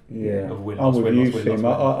cycle of win, I'm loss, with win, you, loss, win, Sim.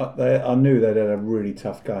 loss, win. I knew they'd had a really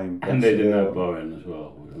tough game. And they didn't have Bowen as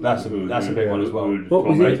well. That's a big one as well. What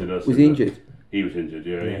was he? Was he injured? He was injured,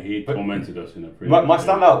 yeah. He tormented us in a previous My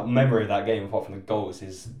standout memory of that game, apart from the goals,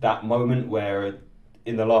 is that moment where,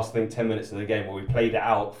 in the last 10 minutes of the game, where we played it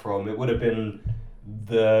out from, it would have been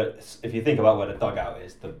if you think about where the dugout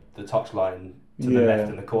is, the touchline to the left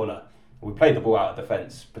in the corner. We played the ball out of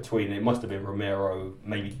defence between, it must have been Romero,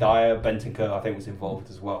 maybe Dyer, Bentancur, I think was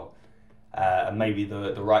involved as well, and maybe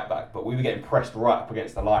the right back. But we were getting pressed right up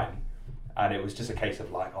against the line, and it was just a case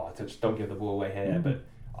of like, just don't give the ball away here. But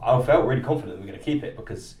I felt really confident we were going to keep it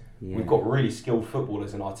because we've got really skilled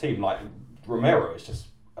footballers in our team. Like Romero is just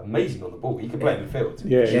amazing on the ball. He can play in midfield.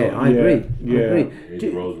 I agree.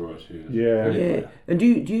 He's Rolls Royce. Yeah. And do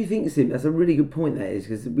you think, Sim, that's a really good point, that is,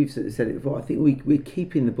 because we've said it before, I think we're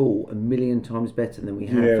keeping the ball a million times better than we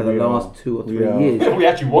have for the last 2 or 3 years. We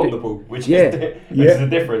actually want the ball, which is the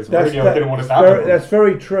difference. Mourinho didn't want us to have the ball. That's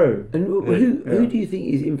very true. And who do you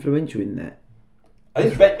think is influential in that? I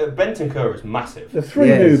think Bentancur is massive. The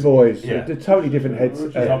three new boys, they're totally different heads.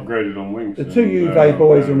 Just upgraded on wings. The two Juve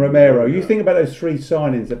boys and Romero. You think about those 3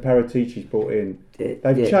 signings that Paratici's brought in.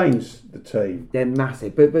 They've changed the team. They're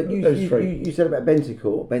massive. But you said about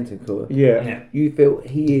Bentancur. Yeah. You feel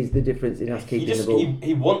he is the difference in us keeping the ball.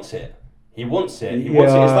 He wants it. He wants it. It's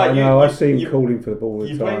like I see him calling for the ball all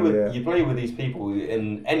the time. You play with these people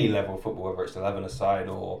in any level of football, whether it's 11-a-side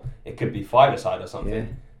or it could be 5-a-side or something. Yeah.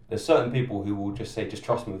 There's certain people who will just say, just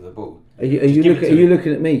trust me with the ball. Are you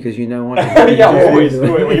looking at me because you know I always.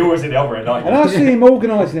 You're always at the other end, aren't you? And I see him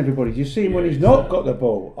organising everybody. You see him when he's not got the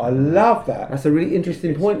ball. I love that. That's a really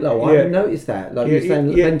interesting point, though. I haven't noticed that. Like you're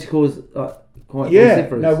saying, Bentancur's quite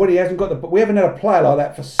vociferous. No, when he hasn't got the ball, we haven't had a player like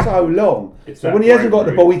that for so long. So when he hasn't got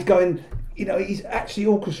the ball, he's going. He's actually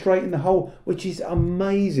orchestrating the whole, which is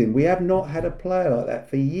amazing. We have not had a player like that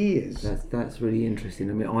for years. That's really interesting.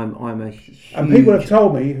 I mean, I'm a huge... And people have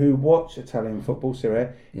told me who watch Italian football, Serie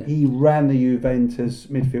A, he ran the Juventus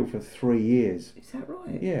midfield for 3 years. Is that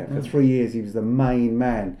right? Yeah, for 3 years he was the main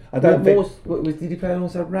man. Did he play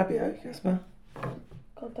alongside Rabiot, Casper?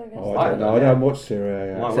 I don't know. I don't watch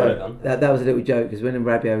Serie A. So that was a little joke, because when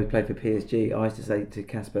Rabiot played for PSG, I used to say to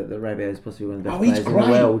Casper that Rabiot is possibly one of the best players in the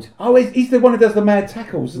world. Oh, he's the one who does the mad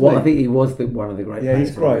tackles, isn't he? I think he was one of the great players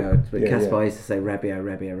he's great. in the world. But Casper used to say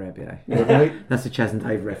Rabiot. That's a Chaz and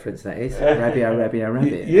Dave reference, that is.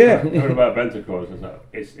 Rabiot. Yeah. Talking about Bentancur,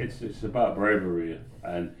 it's about bravery.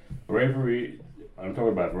 And bravery, I'm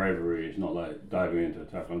talking about bravery, it's not like diving into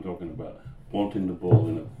attack. I'm talking about wanting the ball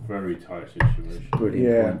in a very tight situation.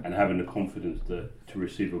 Brilliant. And having the confidence to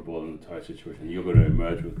receive a ball in a tight situation, you're going to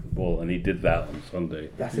emerge with the ball, and he did that on Sunday.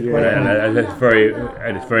 That's a great and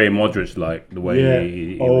it's very Modric-like the way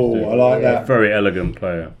he was doing. I like that. Very elegant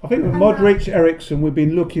player. I think with Modric, Eriksen, we've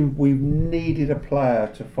needed a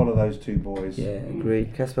player to follow those two boys. Yeah,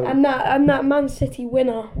 agreed. Casper. And that Man City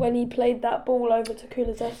winner when he played that ball over to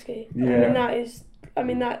Kulusevski. Yeah.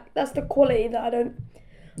 That's the quality that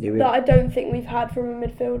I don't think we've had from a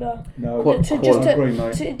midfielder. No,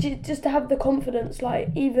 just to have the confidence, like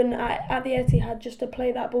even at the Etihad, just to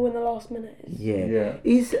play that ball in the last minute. Yeah.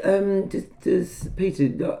 Is does Peter?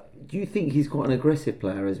 Do you think he's quite an aggressive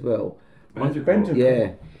player as well? Bentancur.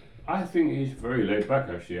 Yeah. I think he's very laid back.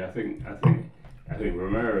 Actually, I think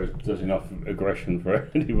Romero does enough aggression for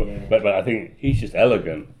anybody, but I think he's just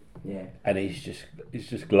elegant. Yeah, and he's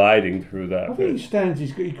just gliding through that. I think he stands.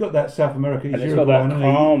 He's got that South America. And he's got that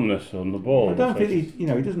calmness on the ball. I don't think he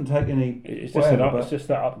doesn't take any. It's just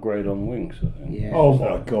that upgrade on wings, I think. Yeah. Oh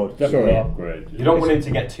my God! Definitely upgrade. You don't want him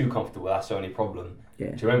to get too comfortable. That's the only problem.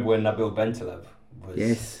 Yeah. Do you remember when Nabil Bentaleb was?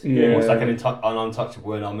 Yes. Almost like an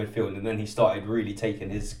untouchable in our midfield, and then he started really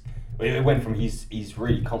taking his. It went from he's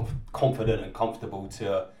really confident and comfortable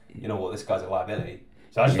to this guy's a liability.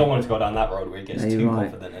 So I just don't want him to go down that road where he gets too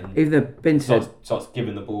confident and starts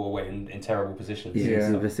giving the ball away in terrible positions. Yeah,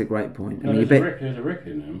 that's a great point. There's a rick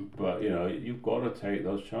in him, but you've got to take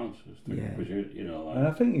those chances. And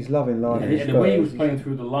I think he's loving life. And the way he was playing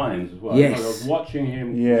through the lines as well. Yes. I was watching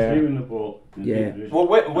him receiving the ball. Well,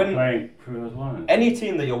 when playing through those lines. Any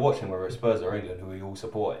team that you're watching, whether it's Spurs or England, who we all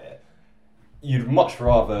support it, you'd much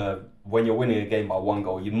rather, when you're winning a game by 1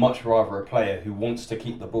 goal, you'd much rather a player who wants to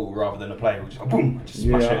keep the ball rather than a player who just boom, just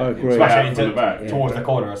smash it into towards the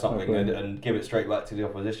corner or something and give it straight back to the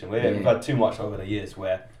opposition. We've had too much over the years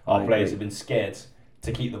where our players have been scared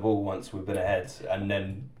to keep the ball once we've been ahead, and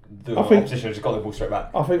then the opposition has just got the ball straight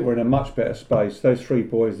back. I think we're in a much better space. Those 3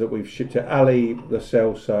 boys that we've shipped to Ali, Lo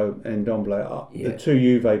Celso, and Ndombele, the 2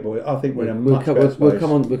 Juve boys. I think we're in a much better space. We'll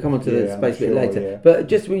come on to the space a bit later. Yeah. But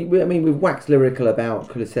just we've waxed lyrical about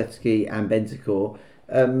Kulusevski and Bentancur.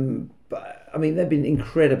 But I mean, they've been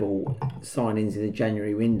incredible signings in the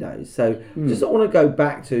January window. So just want to go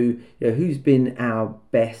back to who's been our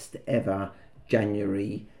best ever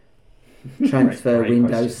January transfer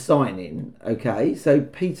window signing. Okay, so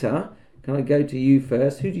Peter, can I go to you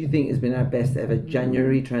first? Who do you think has been our best ever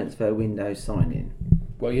January transfer window signing?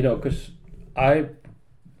 Well, because I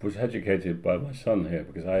was educated by my son here,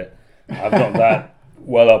 because I'm not that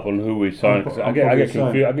well up on who we signed. I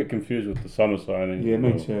get confused with the summer signing. Yeah,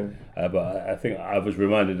 me too. But I think I was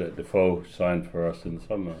reminded that Defoe signed for us in the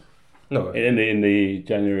summer. No, in the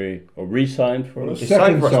January, or re-signed for us. He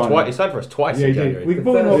signed for us twice in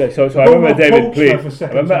January. So I remember David Pleat.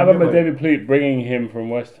 I remember David Pleat bringing him from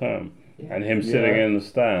West Ham, and him sitting in the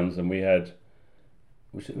stands, and we had.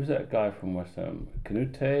 Was that guy from West Ham?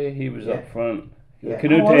 Canute. He was up front. Yeah.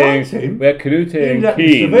 Canute. We had Canute and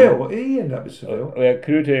Keane. He ended up with Seville. We had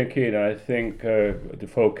Canute and Keane. I think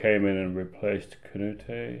Defoe came in and replaced Canute,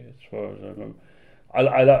 as far as I remember.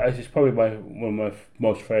 It's probably one of my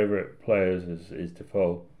most favourite players is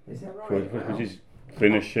Defoe. Is that right? Because he's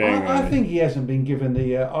finishing. I think he hasn't been given the.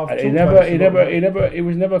 He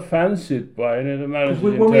was never fancied by any of the managers.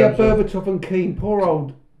 Because when we had Berbatov and Keane, poor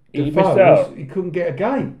old Defoe, he couldn't get a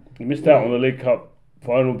game. He missed out on the League Cup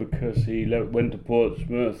final because he went to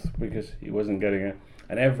Portsmouth because he wasn't getting it.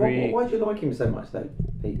 And why do you like him so much though,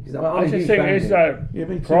 Pete? Because I just think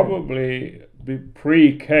it's probably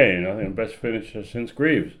pre-Kane, I think the best finisher since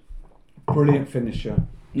Greaves. Brilliant finisher.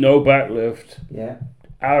 No backlift. Yeah.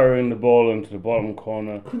 Arrowing the ball into the bottom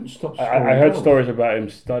corner. Couldn't stop scoring. I heard stories about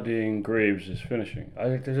him studying Greaves' finishing.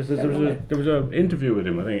 There was an interview with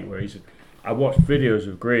him, I think, where he said, I watched videos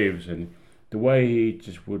of Greaves and the way he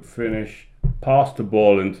just would finish, pass the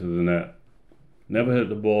ball into the net. Never hit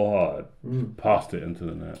the ball hard, passed it into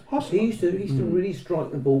the net. He used to really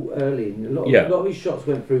strike the ball early, and a lot of his shots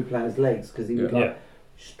went through players' legs because he would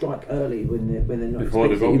strike early when they're not before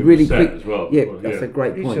expecting. He really quick as well. Yeah, that's a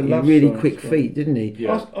great point. He really quick feet, didn't he?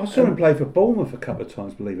 Yeah. I saw him play for Bournemouth a couple of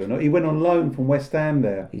times, believe it or not. He went on loan from West Ham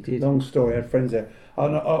there. He did. Long story. I had friends there.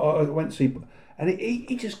 I went to see. And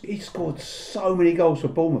he scored so many goals for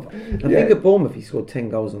Bournemouth. I think at Bournemouth he scored 10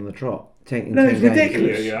 goals on the trot. It's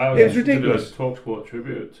ridiculous. It was ridiculous. Did a TalkSport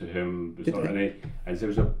tribute to him, and there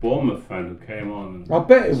was a Bournemouth fan who came on. And I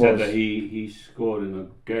bet it said was. that he scored in a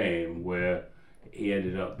game where he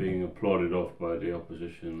ended up being applauded off by the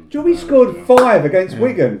opposition. He scored 5 against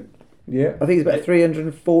Wigan. Yeah, I think it's about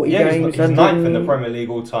 340 games. He's ninth in the Premier League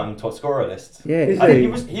all-time top scorer list. Yeah, he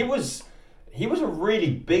was a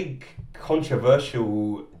really big,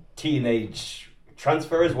 controversial teenage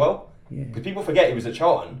transfer as well. Because people forget he was at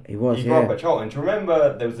Charlton. He grew up at Charlton. Do you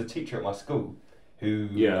remember there was a teacher at my school who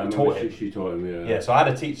taught him? She taught him. Yeah. So I had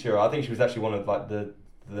a teacher. I think she was actually one of like the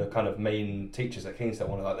kind of main teachers at Kingston,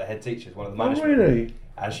 one of like the head teachers, one of the management. Oh, really?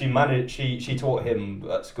 And she taught him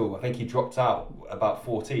at school. I think he dropped out about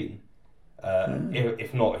 14.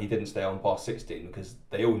 If not, he didn't stay on past 16 because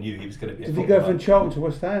they all knew he was going to be. Did he go from Charlton to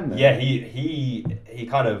West Ham then? Yeah, he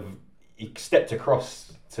stepped across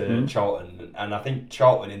to Charlton, and I think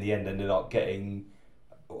Charlton in the end ended up getting.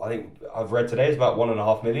 I think I've read today it's about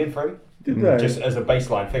 $1.5 million for him. Did they? Just as a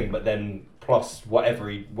baseline thing, but then plus whatever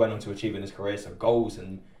he went on to achieve in his career, so goals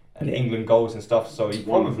and England goals and stuff. So they've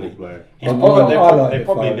probably been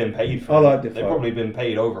paid for him. I like Defoe. They've probably been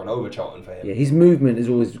paid over and over Charlton for him. Yeah, his movement is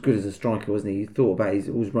always good as a striker, wasn't he? You thought about he's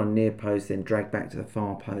always run near post, then drag back to the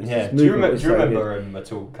far post. Yeah. Do you remember him at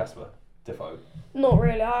all, Casper? Defoe? Not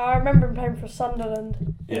really. I remember him playing for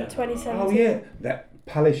Sunderland in 2017. Oh yeah, that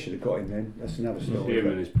Palace should have got him then. That's another story. Him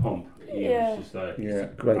and his pomp. He was just like,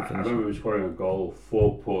 great. I remember him scoring a goal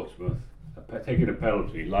for Portsmouth, taking a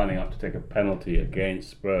penalty, lining up to take a penalty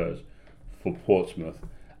against Spurs for Portsmouth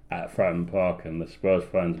at Fratton Park, and the Spurs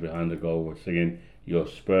fans behind the goal were singing, "You're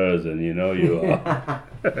Spurs, and you know you are."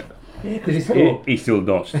 He's still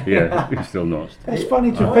notched. Yeah, he's still notched. It's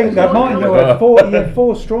funny to think that Martin had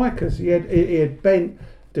 4 strikers. He had Bent,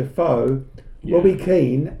 Defoe, Robbie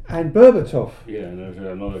Keane, and Berbatov. Yeah, and there's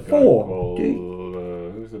another guy 4. called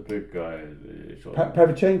who's the big guy?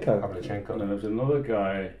 Pavlyuchenko. And there was another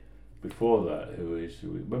guy before that who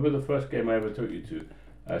remember the first game I ever took you to,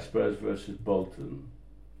 Spurs versus Bolton.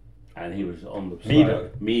 And he was on the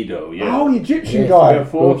side. Mido, yeah. Oh, the Egyptian guy. We have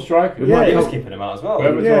 4 strikers. Yeah, he was keeping him out as well.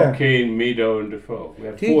 Berbatov, Keane, Mido, and Defoe. We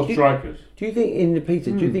have 4 strikers. Do you think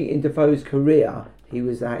do you think in Defoe's career he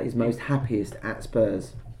was at his most happiest at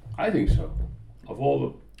Spurs? I think so. Of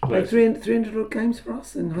all Played 300 odd games for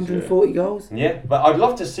us and 140 goals. Yeah, but I'd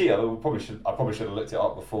love to see it. I probably should have looked it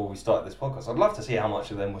up before we started this podcast. I'd love to see how much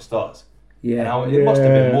of them were starts. Yeah, and how it must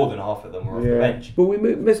have been more than half of them were off the bench.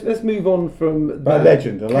 But let's move on from. But a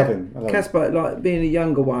legend, I love him. Kasper, like being a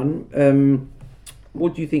younger one,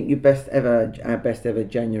 what do you think our best ever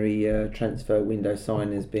January transfer window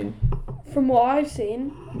sign has been? From what I've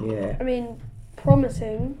seen, I mean,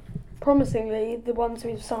 promisingly, the ones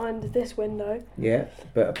we've signed this window. Yeah,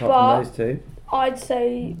 but apart from those two, I'd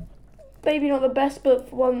say maybe not the best,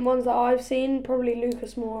 but ones that I've seen, probably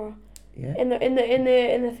Lucas Moura. Yeah. In the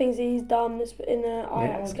things that he's done in the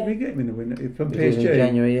Ajax game. Did we get him in the window from PSG? PSG? In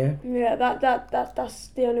January, yeah. Yeah, that's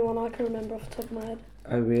the only one I can remember off the top of my head.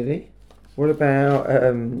 Oh really? What about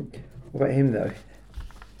him though?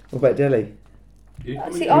 What about Delhi?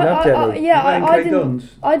 See, I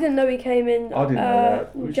didn't know he came in. I didn't know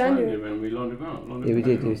that. We January. signed him and we loaned him out. Yeah, we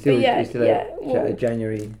did. We still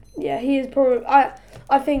January. Yeah, he is probably. I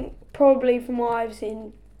think probably from what I've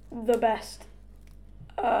seen, the best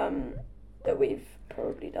that we've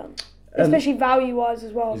probably done, especially value-wise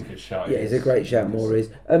as well. He's a good shout. Yeah, it's a great shout. More is.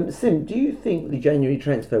 Sim, do you think the January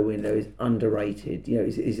transfer window is underrated? You know,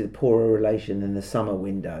 is it a poorer relation than the summer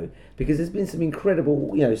window? Because there's been some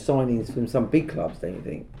incredible, signings from some big clubs. Don't you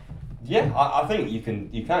think? Yeah, I think you can.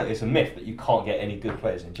 It's a myth that you can't get any good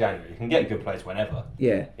players in January. You can get good players whenever.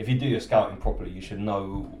 Yeah. If you do your scouting properly, you should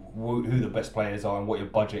know who the best players are and what your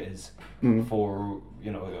budget is for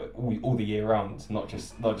all the year round, not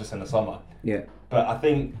just in the summer. Yeah. But I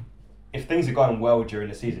think if things are going well during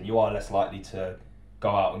the season, you are less likely to go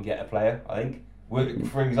out and get a player. I think,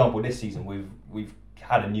 for example, this season we've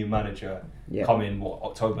had a new manager come in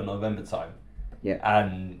October, November time. Yeah.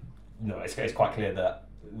 And it's quite clear that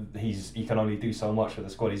he can only do so much with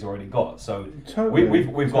the squad he's already got. So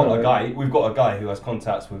we've got a guy who has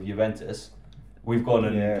contacts with Juventus. We've gone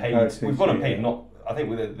and paid. Not, I think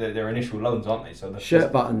with their initial loans, aren't they? So the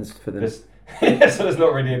shirt buttons for them. So there's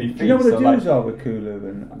not really any fees. Do you know what the deals are with Kulu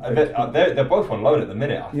and? They're both on loan at the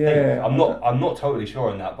minute. I think. I'm not totally sure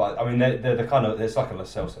on that, but I mean they're the kind of, it's like a Lo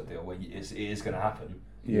Celso deal where it is going to happen.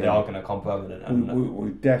 Yeah. They are going to come permanent.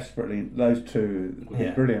 We desperately, those two,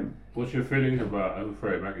 brilliant. What's your feelings about, I'm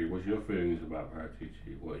afraid, Maggie, what's your feelings about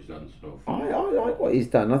Paratici, what he's done so far? I like what he's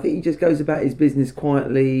done. I think he just goes about his business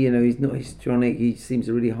quietly. He's not histrionic. He seems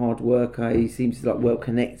a really hard worker. He seems well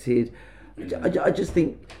connected. I just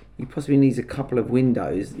think he possibly needs a couple of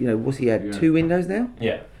windows. What's he had? 2 windows now?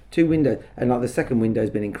 Yeah. 2 windows, and like the second window's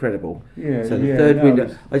been incredible. Yeah. So the third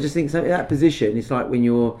window, I just think that position. It's like when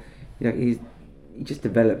you're, he just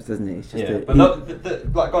develops, doesn't he? It's just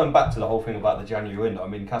like going back to the whole thing about the January window. I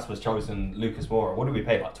mean, Kasper's chosen Lucas Moura. What did we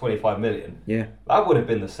pay? Like 25 million. Yeah. That would have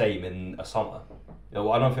been the same in a summer.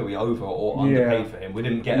 I don't think we over or underpaid for him. We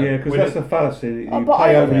didn't get. Yeah, because that's the fallacy. You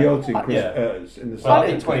pay over the odds in the summer. I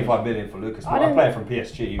think 25 million for Lucas Moura. A player from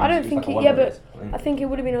PSG. I don't think. I think it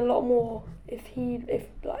would have been a lot more if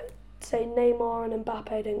say Neymar and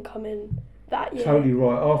Mbappe didn't come in that year. Totally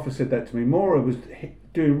right. Arthur said that to me. Moura was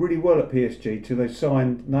doing really well at PSG till they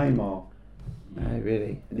signed Neymar. Oh,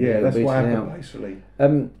 really? Yeah, that's what happened basically.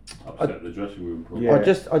 Upset the dressing room. Probably. Yeah.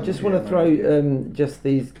 I just want to throw just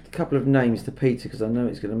these couple of names to Peter because I know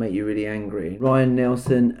it's going to make you really angry. Ryan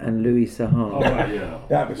Nelson and Louis Sahan. Oh yeah,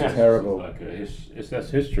 that was terrible. That's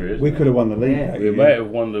history. Isn't we could have won the league. Yeah. We might have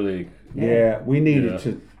won the league. Yeah, we needed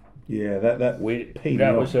to. Yeah, that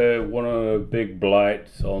was one of the big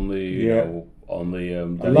blights on the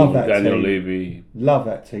Daniel Levy. Love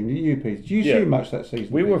that team. Did you, Pete? Did you see much that season?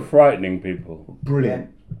 We were frightening people.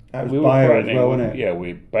 Brilliant. That was Bale as well, wasn't it? Yeah,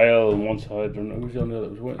 Bale on one side, and who was on the other?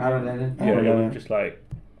 Was Aaron Lennon. Yeah, we were just like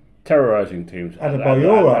terrorising teams.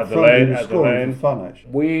 Adebayor up front, he was scoring for fun,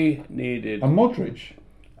 actually. We needed and Modric.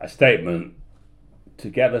 A statement to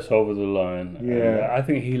get us over the line. Yeah. And I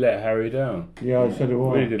think he let Harry down. Yeah, I said it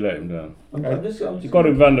was. Really did let him down. You got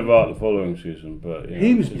him Van der Vaart the following season, but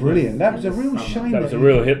he was brilliant. That was a real shame. That was a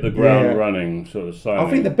real hit the ground running sort of signing. I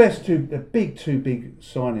think the big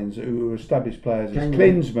signings who were established players is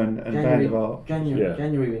Klinsmann and Van der Vaart.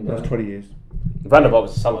 January window. That's 20 years. Van der Vaart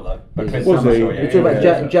was the summer though. We're talking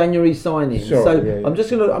about January signings. I'm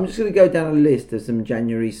just gonna go down a list of some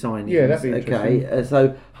January signings. Yeah, that'd be interesting. Okay,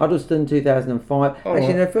 so Huddleston 2005.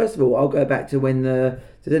 Actually, no. First of all, I'll go back to when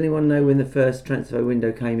Does anyone know when the first transfer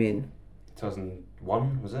window came in?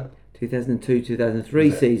 2001 was it? 2002,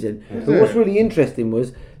 2003 season. But what's really interesting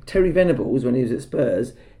was Terry Venables, when he was at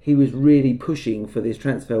Spurs, he was really pushing for this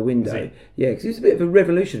transfer window. Yeah, because he was a bit of a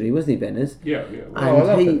revolutionary, wasn't he, Venice? Yeah.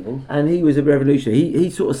 And he was a revolutionary. He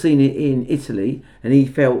sort of seen it in Italy, and he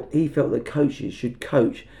felt that coaches should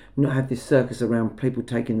coach not have this circus around people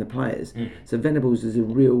taking the players. So Venables is a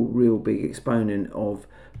real big exponent of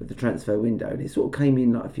the transfer window, and it sort of came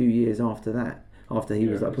in like a few years after that, after he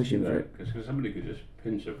was like pushing for it. Because somebody could just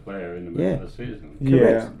pinch a player in the middle of the season.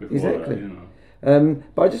 Correct. Before Exactly. That, you know.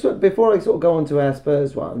 But I just before I sort of go on to our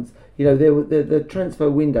Spurs ones, you know, the transfer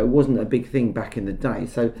window wasn't a big thing back in the day.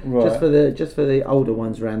 So just for the older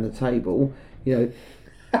ones around the table, you know,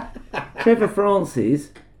 Trevor Francis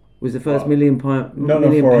was the first million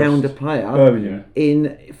pounder player Birmingham.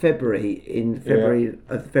 in February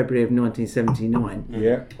of 1979.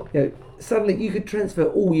 Yeah. You know, suddenly you could transfer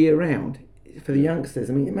all year round for the youngsters.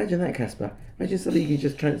 I mean, imagine that, Casper. Imagine suddenly you could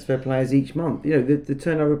just transfer players each month. You know, the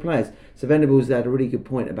turnover of players. So Venables had a really good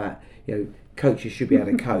point about, you know, coaches should be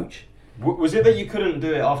able to coach. Was it that you couldn't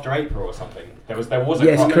do it after April or something? There was a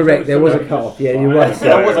Yes, cut-off. correct. There was a cut-off. Yeah, you're right.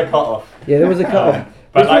 There was a cut-off. Yeah, there was a cut-off.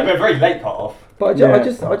 But like a very late cut-off. But I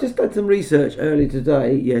just did some research earlier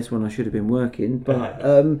today. Yes, when I should have been working. But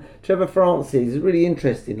Trevor Francis is really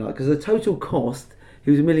interesting, like, because the total cost,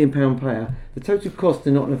 he was a £1 million player. The total cost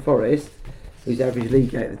to Nottingham Forest, whose average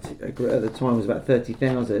league at the time was about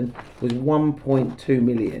 30,000, was 1.2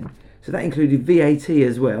 million. So that included VAT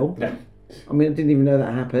as well. Yeah. I mean, I didn't even know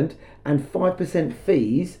that happened. And 5%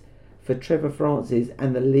 fees for Trevor Francis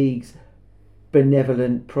and the league's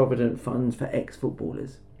benevolent provident funds for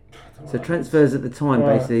ex-footballers. So transfers at the time,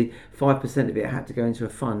 basically, 5% of it had to go into a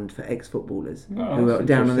fund for ex-footballers who were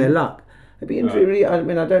down on their luck. It'd be really. I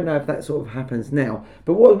mean, I don't know if that sort of happens now.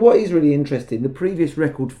 But what is really interesting, the previous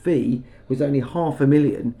record fee was only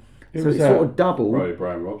 £500,000. So it sort of doubled. Probably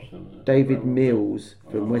Brian Robson. David Mills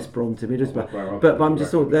from West Brom to Middlesbrough. But I'm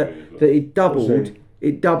just thought that it doubled.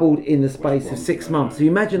 It doubled in the space of 6 months. So you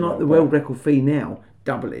imagine like the world record fee now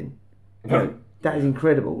doubling. You know, that is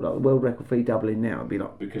incredible. Like the world record fee doubling now, it'd be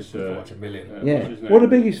like because $1 million. Yeah. What are the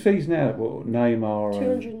biggest fees now? What, Neymar?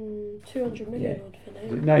 200 million odd for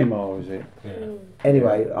Neymar. Neymar, is it? Yeah.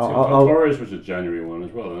 Anyway, Torres was a January one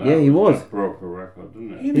as well. Yeah, he was. That broke a record,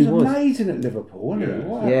 didn't it? He was amazing at Liverpool, wasn't he?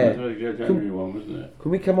 What happened? January one, wasn't it?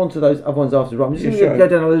 Can we come on to those other ones after? Right, I'm just going sure. to go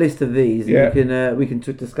down a list of these, and we can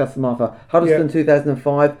discuss them after. Huddleston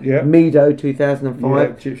 2005, Mido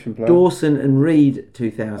 2005, Egyptian player. Dawson and Reed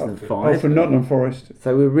 2005. Oh, from Nottingham Forest.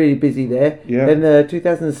 So we're really busy there. Yeah. Then the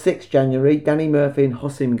 2006 January, Danny Murphy and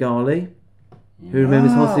Hossim Ghali. Who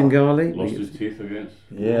remembers Hossim Ghali? Lost his teeth against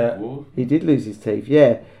Wolves. He did lose his teeth,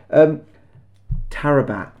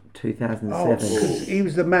 Tarabat 2007. He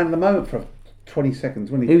was the man of the moment for 20 seconds,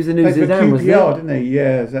 wasn't he? He was the New Played for Zealand, wasn't he? QPR, didn't he?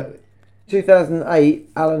 Yeah. Is that... 2008,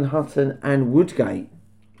 Alan Hutton and Woodgate.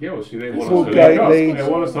 Yeah, well, see, they Woodgate won leads.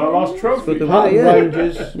 us our last trophy.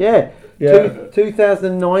 Rangers. Yeah. Yeah.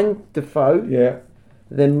 2009, Defoe. Yeah.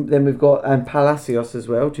 Then we've got Palacios as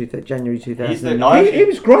well, January 2009. He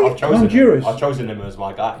was great. Honduras. I've chosen him as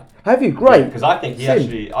my guy. Have you? Great. Because I think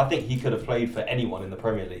he could have played for anyone in the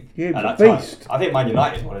Premier League. Yeah, he was at a that beast. time. I think Man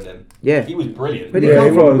United wanted him. Yeah. He was brilliant.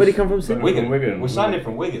 Where'd he come from? Sydney? Wigan. We signed him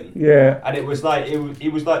from Wigan. Yeah. And it was like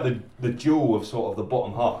it was like the jewel of sort of the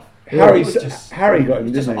bottom half. Harry got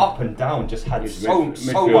him, just didn't he? up and down, just had so much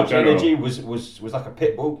general. energy. Was like a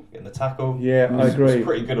pit bull in the tackle. Yeah, I agree. Was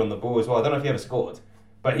pretty good on the ball as well. I don't know if he ever scored,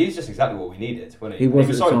 but he's just exactly what we needed. Wasn't he? He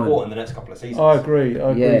was so at the time. important the next couple of seasons. I agree,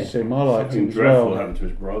 Sim. I like him Something as dreadful well. happened to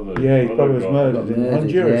his brother. Yeah, his brother was murdered in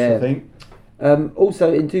Honduras, I think.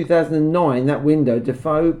 Also in 2009, that window,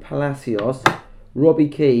 Defoe, Palacios, Robbie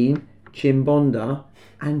Keane, Chimbonda,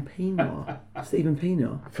 and Pienaar. Stephen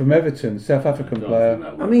Pienaar. From Everton, South African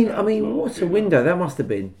player. I mean, what a window that must have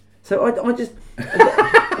been. So I'm just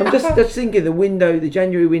thinking the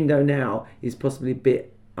January window now is possibly a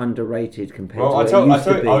bit underrated compared to what it used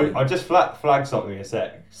to be. I'll just flag something a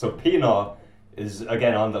sec. So Pienaar is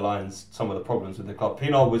again underlines some of the problems with the club.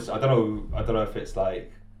 Pienaar was I don't know if it's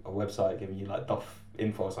like a website giving you like Duff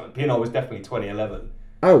info or something. Pienaar was definitely 2011.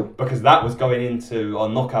 Oh, because that was going into our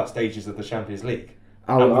knockout stages of the Champions League.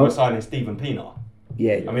 And we were signing Stephen Pienaar.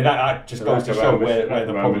 Yeah. I mean that just goes to show where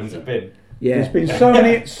the problems have been. Yeah. There's been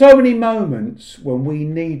so many moments when we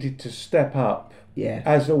needed to step up. Yeah.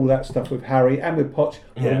 As all that stuff with Harry and with Poch,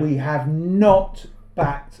 where we have not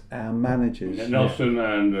backed our managers. Nelson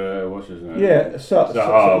and what's his name? Yeah,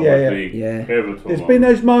 pivotal. There's been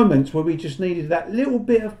those moments where we just needed that little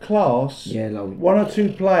bit of class. Yeah, one or two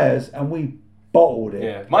players, and we bottled it.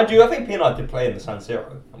 Yeah, mind you, I think Pienaar did play in the San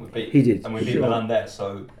Siro, and we beat. He did, and we beat Milan there.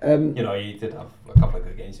 So he did have a couple of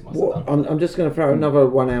good games. He must have done. I'm just going to throw another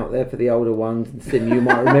one out there for the older ones. And Sim, you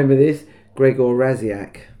might remember this. Gregor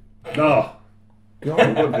Raziak. No.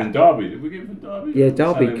 God, from Derby. Did we give him Derby? Yeah,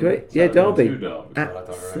 Derby, correct. Yeah, Derby. Derby.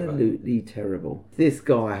 Absolutely terrible. This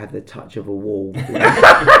guy had the touch of a wall.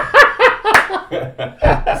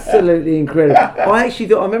 Absolutely incredible. I actually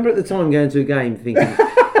thought, I remember at the time going to a game thinking,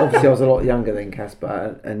 obviously I was a lot younger than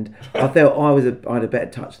Casper, and I felt I had a better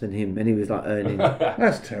touch than him, and he was like earning.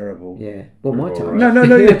 That's terrible. Yeah. Well, my touch. No,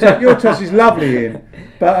 your touch is lovely, Ian.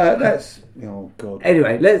 But that's, oh God.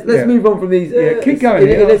 Anyway, let's move on from these. Keep going.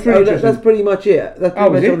 That's pretty much it. That's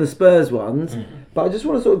pretty much on the Spurs ones. But I just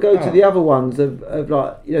want to sort of go to the other ones of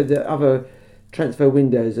like, you know, the other transfer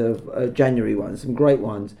windows of January ones, some great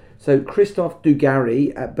ones. So Christophe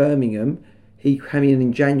Dugarry at Birmingham, he came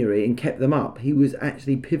in January and kept them up. He was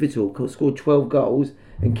actually pivotal, scored 12 goals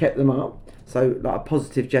and kept them up. So like a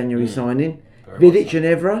positive January signing. Vidic and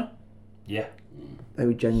Evra. Yeah. They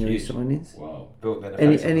were January Huge. signings. Wow.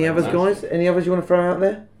 Any others, guys? Any others you want to throw out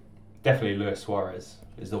there? Definitely Luis Suarez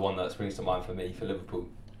is the one that springs to mind for me for Liverpool.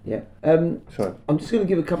 Yeah. Sorry. I'm just going to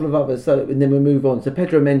give a couple of others, and then we'll move on. So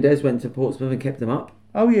Pedro Mendes went to Portsmouth and kept them up.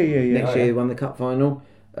 Oh yeah. Next year, he won the cup final.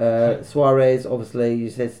 Suarez, obviously, you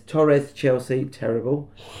said Torres to Chelsea, terrible.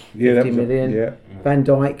 50 million. Yeah. Van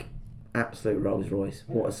Dijk, absolute Rolls Royce.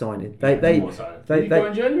 What a signing. Did he go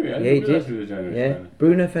in January? Yeah, he did. January.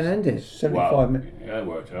 Bruno Fernandes. 75 million. Yeah, it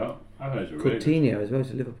worked out. I think it's really Coutinho as well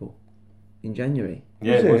to Liverpool in January.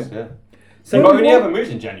 Yeah, it was. Yeah. So he only ever moved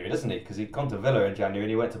in January, doesn't he? Because he'd gone to Villa in January and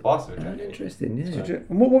he went to Barca in January. Interesting, yeah.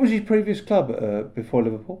 And what was his previous club before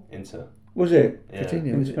Liverpool? Inter. Was it? Yeah.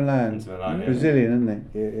 Coutinho, was Inter it? Milan. Inter Milan, yeah. Brazilian, isn't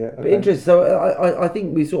he? Yeah. But interesting. So I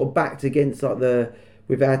think we sort of backed against like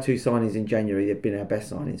with our two signings in January. They've been our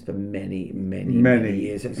best signings for many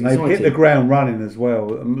years. It's and they've hit exciting. the ground running as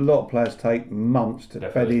well. A lot of players take months to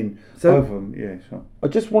bed in. So- Both of them, yeah. So. I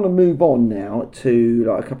just want to move on now to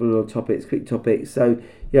like a couple of topics, quick topics. So,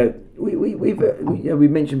 you know, we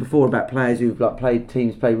mentioned before about players who've like played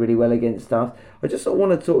really well against us. I just sort of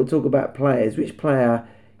want to talk about players. Which player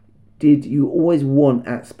did you always want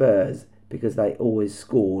at Spurs because they always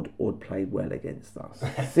scored or played well against us?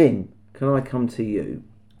 Sim, can I come to you?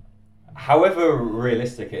 However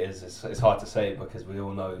realistic it is, it's hard to say because we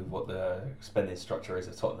all know what the spending structure is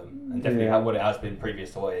at Tottenham and definitely what it has been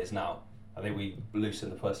previous to what it is now. I think we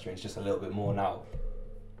loosened the purse strings just a little bit more now.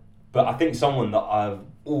 But I think someone that I've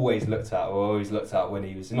always looked at when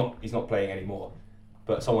he's not playing anymore,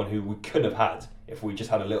 but someone who we could have had if we just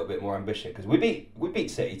had a little bit more ambition, because we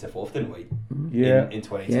beat City to fourth, didn't we? Yeah. In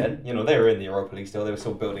 2010, you know, they were in the Europa League still. They were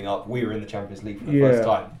still building up. We were in the Champions League for the first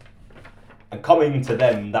time. And coming to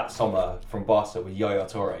them that summer from Barca with Yaya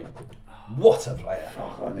Touré, what a player!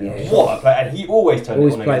 What a player! And he always turned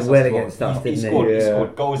it on played well against us, he didn't he? He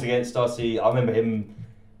scored goals against us. I remember him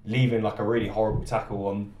leaving like a really horrible tackle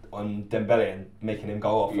on Dembele and making him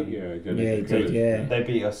go off. And he did. They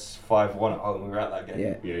beat us 5-1 at home. We were at that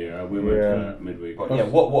game. Yeah. We went midweek. But yeah,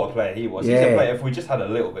 what a player he was. He's a player. If we just had a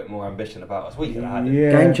little bit more ambition about us, we could have had him.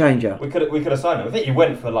 Game changer. We could have signed him. I think he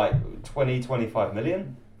went for like 20-25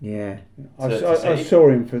 million. Yeah. I saw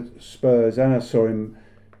him for Spurs and I saw him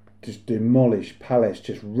just demolish Palace,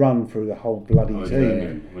 just run through the whole bloody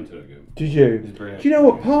team. Went to that game. Did you? Do you know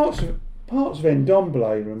what parts of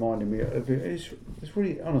Ndombele reminded me of? It's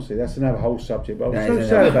really, honestly, that's another whole subject. But I was so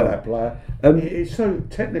sad about that player. It's so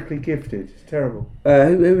technically gifted. It's terrible.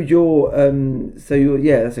 Who would your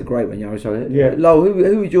that's a great one. Yeah, I was sorry. Yeah. Lowell,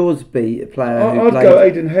 who would yours be? A player who I'd played? go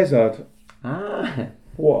Eden Hazard. Ah,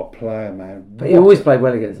 what a player, man! but he always played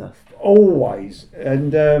well against us. Always,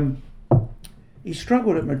 and he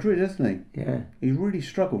struggled at Madrid, hasn't he? Yeah, he really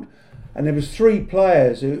struggled. And there was three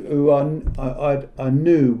players who I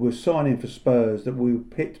knew were signing for Spurs that we were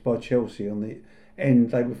picked by Chelsea on the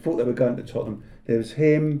end. They thought they were going to Tottenham. There was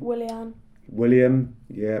him, William,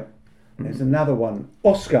 yeah. There's another one,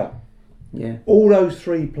 Oscar. Yeah. All those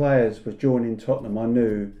three players were joining Tottenham. I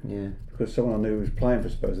knew, because someone I knew was playing for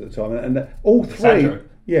Spurs at the time, and all three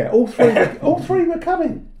were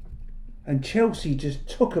coming. And Chelsea just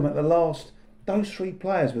took them at the last. Those three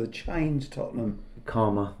players were the chains Tottenham.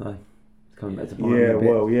 Karma, though. Coming back to bite him a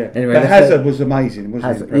bit. Yeah. Anyway, but Hazard was amazing,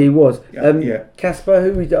 wasn't he? He was. Yeah.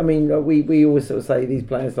 Casper, we always sort of say these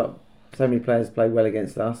players, like so many players play well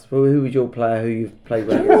against us. Well, who was your player who you've played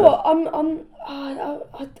well against? You know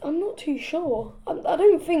what? I'm not too sure. I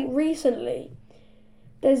don't think recently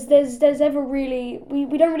there's ever really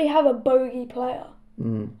we don't really have a bogey player. I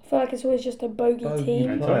feel like it's always just a bogey team.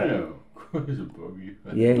 Antonio. He's a bogey.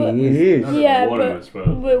 Yeah, he is.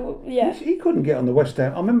 Yeah, He couldn't get on the West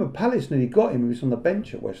Ham. I remember Palace nearly got him. He was on the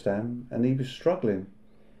bench at West Ham and he was struggling.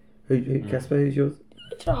 Who Casper? Who's yours?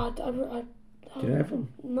 Do you have one?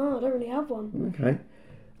 No, I don't really have one. Okay.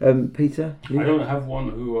 Peter? I don't have one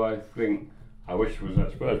who I think I wish was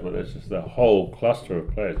at Spurs, but it's just the whole cluster of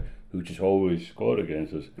players. who just always scored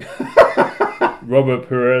against us. Robert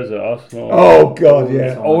Perez at Arsenal. Oh God,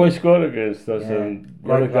 yeah. Always scored against us, Yeah. and the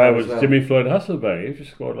Great other guy player was as well. Jimmy Floyd Hasselbank. He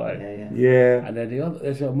just scored like, Yeah. and then the other,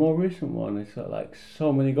 there's a more recent one. It's got like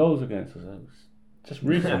so many goals against us. Just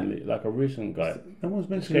recently, like a recent guy. No one's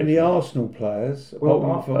mentioning the Arsenal players, Well,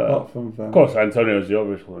 apart from Of course, Antonio's the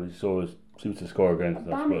obvious one. He always seems to score against us,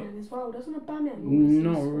 but Aubameyang as well, doesn't Aubameyang always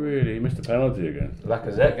not score? really. He missed a penalty against us.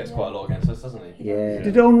 Lacazette gets quite a lot against us, doesn't he? Yeah.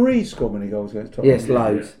 Did Henry score many goals against Tottenham? Yes,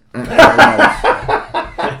 loads.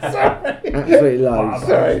 Absolutely loads.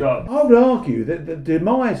 Sorry. I would argue that the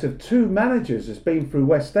demise of two managers has been through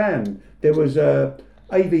West Ham. There was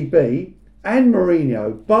AVB and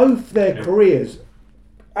Mourinho. Both their careers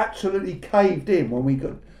absolutely caved in when we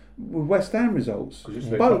got with West Ham results. Just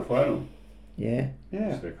their Both. cup final. Yeah. Yeah,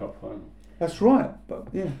 Just their cup final. that's right. But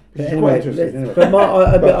yeah, But it's anyway, quite interesting. Isn't it?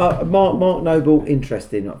 but Mark Noble,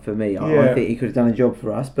 interesting for me. I Yeah. think he could have done a job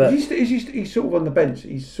for us. But He's sort of on the bench.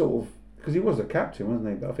 He's sort of because he was the captain, wasn't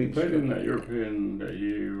he? But I think Played in that European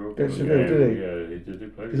Europa Against game. Seville, did he? Yeah, he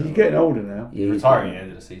did play. because he's getting older now. yeah, He's retiring at the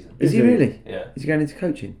end of the season. Is he really? Yeah. Is he going into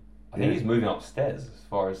coaching? I think he's moving upstairs as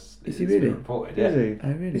far as Is he it's really? been reported. Is Yeah. he?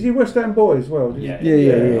 Oh, really? Is he West Ham boy as well? Yeah.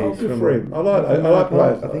 Oh, good for him. I like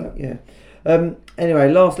players I like think. that. Yeah.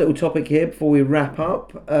 Anyway, last little topic here before we wrap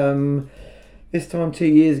up. This time 2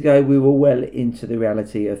 years ago, we were well into the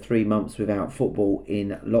reality of 3 months without football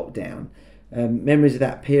in lockdown. Memories of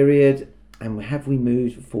that period, and have we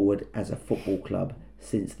moved forward as a football club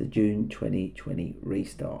since the June 2020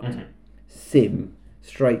 restart? Sim,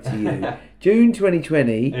 straight to you. June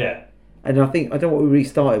 2020, Yeah. and I don't know what we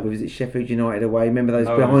restarted with. Was it Sheffield United away? Remember those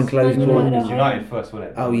No, behind it was closed United doors? at It was home. United first,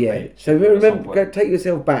 wasn't it? Oh yeah. They- So at some remember, point. go take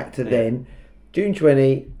yourself back to Yeah. then, June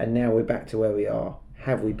 20, and now we're back to where we are.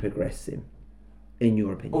 Have we progressed, Sim? In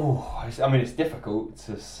your opinion? Oh, I mean, it's difficult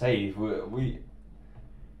to say.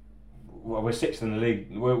 We're sixth in the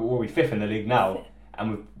league. We're fifth in the league now,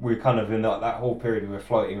 and we're kind of in that whole period. We were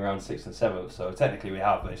floating around sixth and seventh. So technically we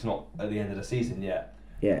have, but it's not at the end of the season yet.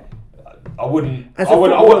 Yeah. I wouldn't As a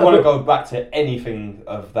want footballer- to go back to anything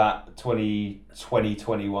of that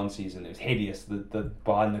 2020-21 season. It was hideous. The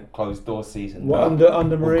behind the closed door season. What, under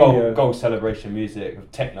With Mourinho? goal celebration music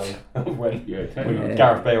of techno when techno.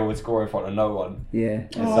 Gareth Bale would score in front of no one. Yeah. and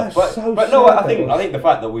Oh, stuff. that's so but no, sad, I think that was. the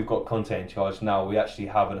fact that we've got Conte in charge now, we actually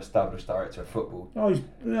have an established director of football. Oh,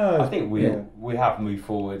 I think we yeah. have moved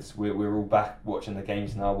forwards. We're all back watching the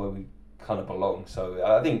games now where we kind of belong. So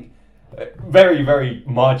I think very, very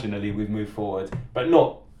marginally we've moved forward, but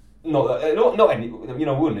not any. We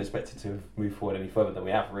wouldn't expect it to move forward any further than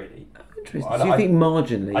we have really. Interesting. So you think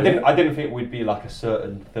marginally? I didn't think we'd be like a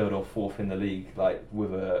certain third or fourth in the league, like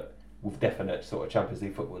with definite sort of Champions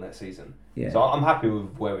League football next season. Yeah. So I'm happy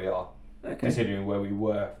with where we are, Okay. considering where we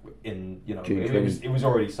were in. June It was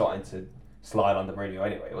already starting to slide under radio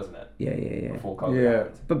anyway, wasn't it? Yeah. Before COVID Yeah.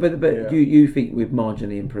 happened. But Yeah. you think we've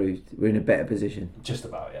marginally improved? We're in a better position. Just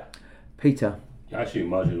about, yeah. Peter. Actually,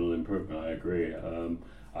 marginal improvement. I agree.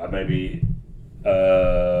 I maybe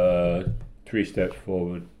 3 steps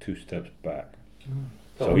forward, 2 steps back.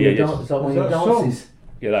 So yeah, just one of your dances.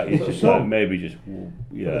 it's just song? like maybe just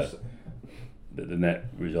the net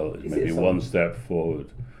result is Is it maybe a song? 1 step forward.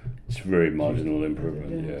 It's very marginal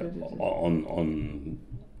improvement. Yeah, on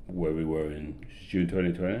where we were in June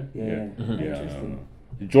 2020. Yeah. Interesting.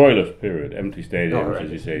 Joyless period, empty stadiums,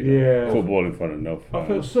 as you say. Yeah. Football in front of no fans. I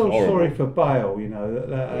feel so Horrible. sorry for Bale, that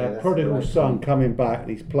that's prodigal right. son coming back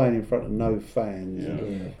and he's playing in front of no fans.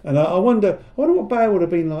 Yeah. And I wonder what Bale would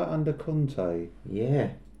have been like under Conte. Yeah.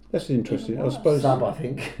 That's interesting. I worse. suppose. Sub, I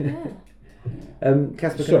think. Yeah. Casper, can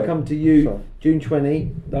I Sorry. come to you? Sorry. June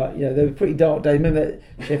 20. They were pretty dark days. Remember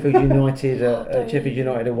Sheffield United, Sheffield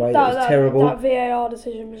United away. That was terrible. That VAR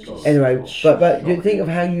decision was just. Anyway, but you think of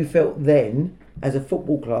how you felt then as a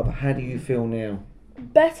football club. How do you feel now?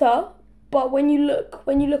 Better, but when you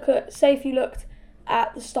look at, say if you looked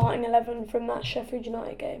at the starting 11 from that Sheffield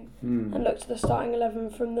United game and looked at the starting 11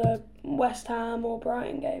 from the West Ham or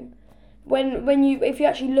Brighton game, if you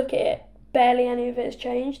actually look at it, barely any of it has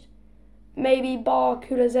changed. Maybe bar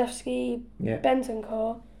Kulusevski, Yeah.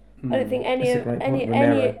 Bentancur. I don't think That's a great point.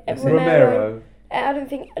 Romero. Romero. I don't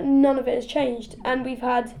think none of it has changed, and we've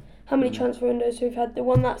had how many transfer windows? We've had the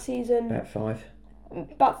one that season, About 5.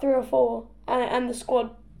 about 3 or 4, and the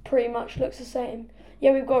squad pretty much looks the same.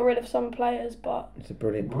 Yeah, we've got rid of some players, but It's a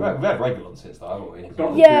brilliant We've point. had Regulon since though, haven't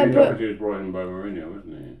we? Yeah, but- Doherty was brought in by Mourinho,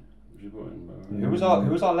 wasn't he? Who was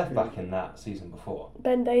our left back in that season before?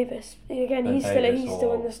 Ben Davis. Again, he's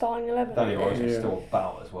still in the starting 11. Danny Rose was still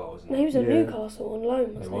about as well, wasn't he? No, he was at Newcastle on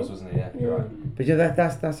loan. Wasn't he? Yeah, you're right. But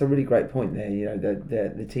that's a really great point there. You know,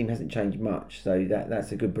 the team hasn't changed much, so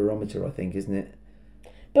that's a good barometer, I think, isn't it?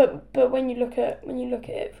 But when you look at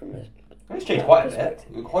it from it's changed quite a bit.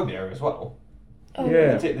 Hojbjerg as well.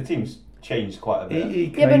 The team's changed quite a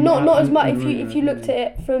bit. But not as much. If you looked at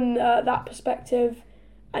it from that perspective,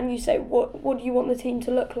 and you say what do you want the team to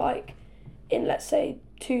look like in, let's say,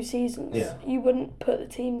 2 seasons, you wouldn't put the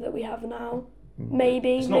team that we have now.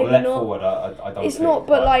 Maybe it's not maybe left not. Forward. I don't. It's think, not,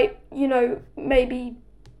 but like, you know, maybe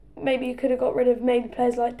you could have got rid of maybe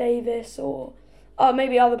players like Davis or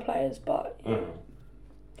maybe other players, but.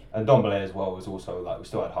 And Dombele as well was also like, we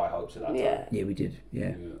still had high hopes at that time. Yeah, we did.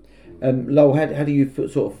 Yeah. Lowell, how do you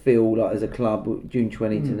sort of feel like as a club, June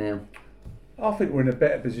 20 to now? I think we're in a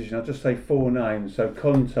better position. I'll just say 4 names. So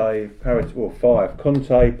Conte, 5.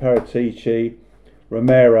 Conte, Paratici,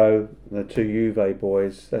 Romero, and the 2 Juve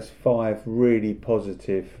boys. That's 5 really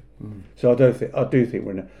positive. So I do think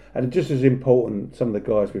we're in and just as important, some of the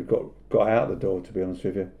guys we've got out the door, to be honest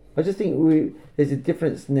with you. I just think there's a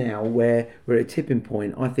difference now where we're at a tipping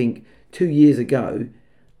point. I think 2 years ago,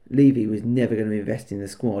 Levy was never going to invest in the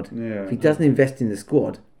squad. Yeah. If he doesn't invest in the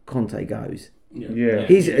squad, Conte goes. Yeah.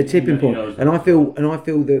 He's at a tipping point, and I feel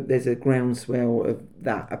that there's a groundswell of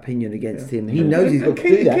that opinion against him. He knows he's got to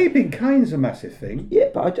do that. Keeping Kane's a massive thing. Yeah,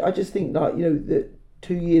 but I just think, like, you know, that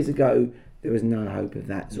 2 years ago there was no hope of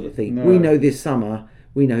that sort of thing. No. We know this summer.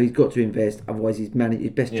 We know he's got to invest, otherwise he's managed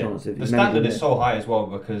his best chance of. The standard is so high as well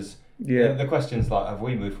because the question's like, have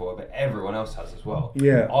we moved forward? But everyone else has as well.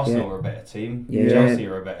 Yeah, Arsenal are a better team. Yeah. Chelsea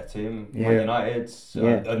are a better team. Yeah. Man United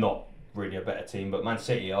are not really a better team, but Man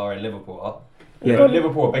City are and Liverpool are. Yeah.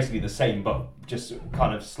 Liverpool are basically the same, but just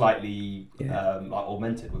kind of slightly like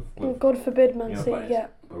augmented with God forbid Man City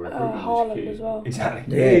get Haaland as well.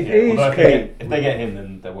 Exactly. Yeah. If they get him,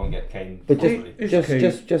 then they won't get Kane. But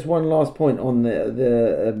just one last point on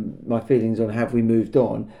the my feelings on have we moved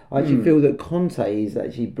on. I actually feel that Conte is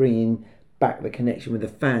actually bringing back the connection with the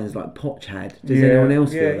fans like Poch had. Does anyone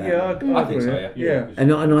else feel that? Yeah, I think so. Yeah.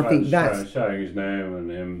 And I think that's shouting his name and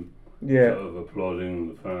him. Yeah. Sort of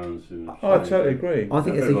applauding the fans. I totally agree. I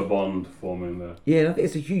think there's a bond forming there. Yeah, and I think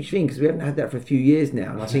it's a huge thing because we haven't had that for a few years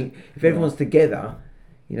now. And I think if everyone's together,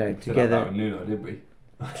 you know, together. Like Nuno, did we?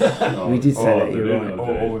 We did say that. You're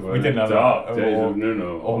right. We didn't have that. Days of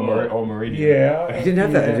Nuno or Mourinho. Yeah. We didn't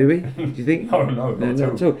have that, did we? Do you think? No, not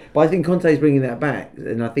at all. But I think Conte's bringing that back,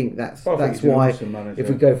 and I think that's why if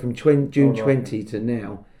we go from June 20 to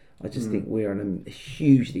now. I just think we're in a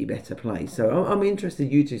hugely better place. So I'm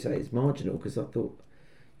interested you two say it's marginal because I thought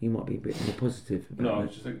you might be a bit more positive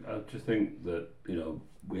about that. I just think that, you know,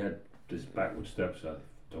 we had this backward steps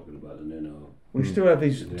talking about the Nuno. We still have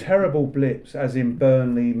these terrible blips, as in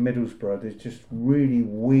Burnley, Middlesbrough. There's just really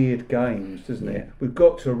weird games, doesn't it? We've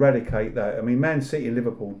got to eradicate that. I mean, Man City and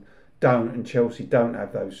Liverpool don't, and Chelsea don't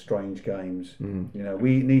have those strange games. You know,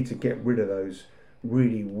 we need to get rid of those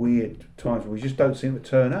really weird times where we just don't seem to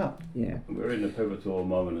turn up. Yeah, we're in a pivotal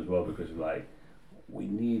moment as well because like we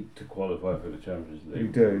need to qualify for the Champions League. We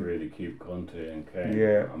do. To really keep Conte and Kane.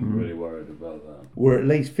 Yeah, I'm really worried about that. We're at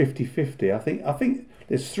least 50-50. I think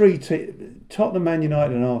there's 3 Tottenham, Man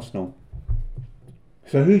United, and Arsenal.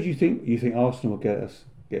 So who do you think? You think Arsenal will get us?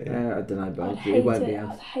 I don't know, but I'd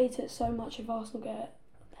hate it so much if Arsenal get it.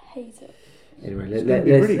 I'd hate it. Anyway,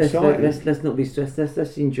 let's not be stressed.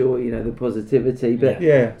 Let's enjoy, you know, the positivity. But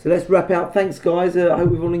so let's wrap out. Thanks, guys. I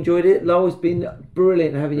hope we've all enjoyed it. Lowell, it's been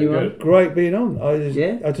brilliant having you on. Great being on.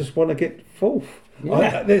 I just want to get fourth.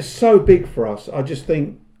 They're so big for us. I just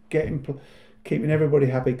think keeping everybody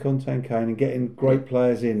happy, Conte and Kane, and getting great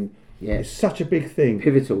players in. Yeah, it's such a big thing.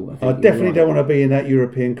 Pivotal. I definitely don't want to be in that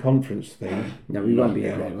European conference thing. No, we won't be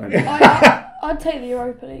in that. I'd take the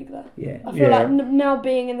Europa League though. Yeah. I feel like now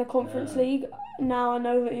being in the Conference League, now I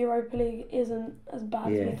know that Europa League isn't as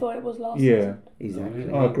bad as we thought it was last season.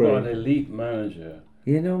 Exactly. I agree. An elite manager.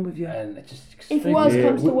 Yeah, no, I'm with you. And it just if worse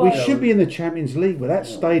comes to worse, we should be in the Champions League with that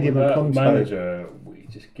stadium and Conte. Manager, we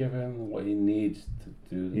just give him what he needs to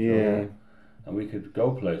do the job, and we could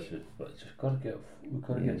go places, but just we've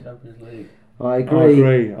got to get Champions League. I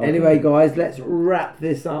agree. Anyway, guys, let's wrap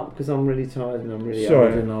this up because I'm really tired and I'm really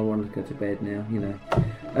old and I want to go to bed now. You know,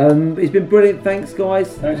 it's been brilliant. Thanks,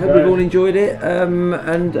 guys. Hope you've all enjoyed it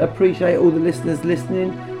and appreciate all the listeners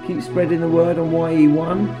listening. Keep spreading the word on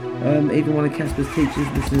YE1. Even one of Casper's teachers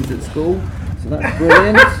listens at school, so that's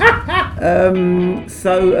brilliant.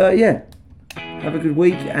 Have a good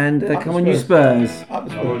week and come on, you Spurs. Come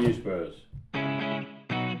on, you Spurs.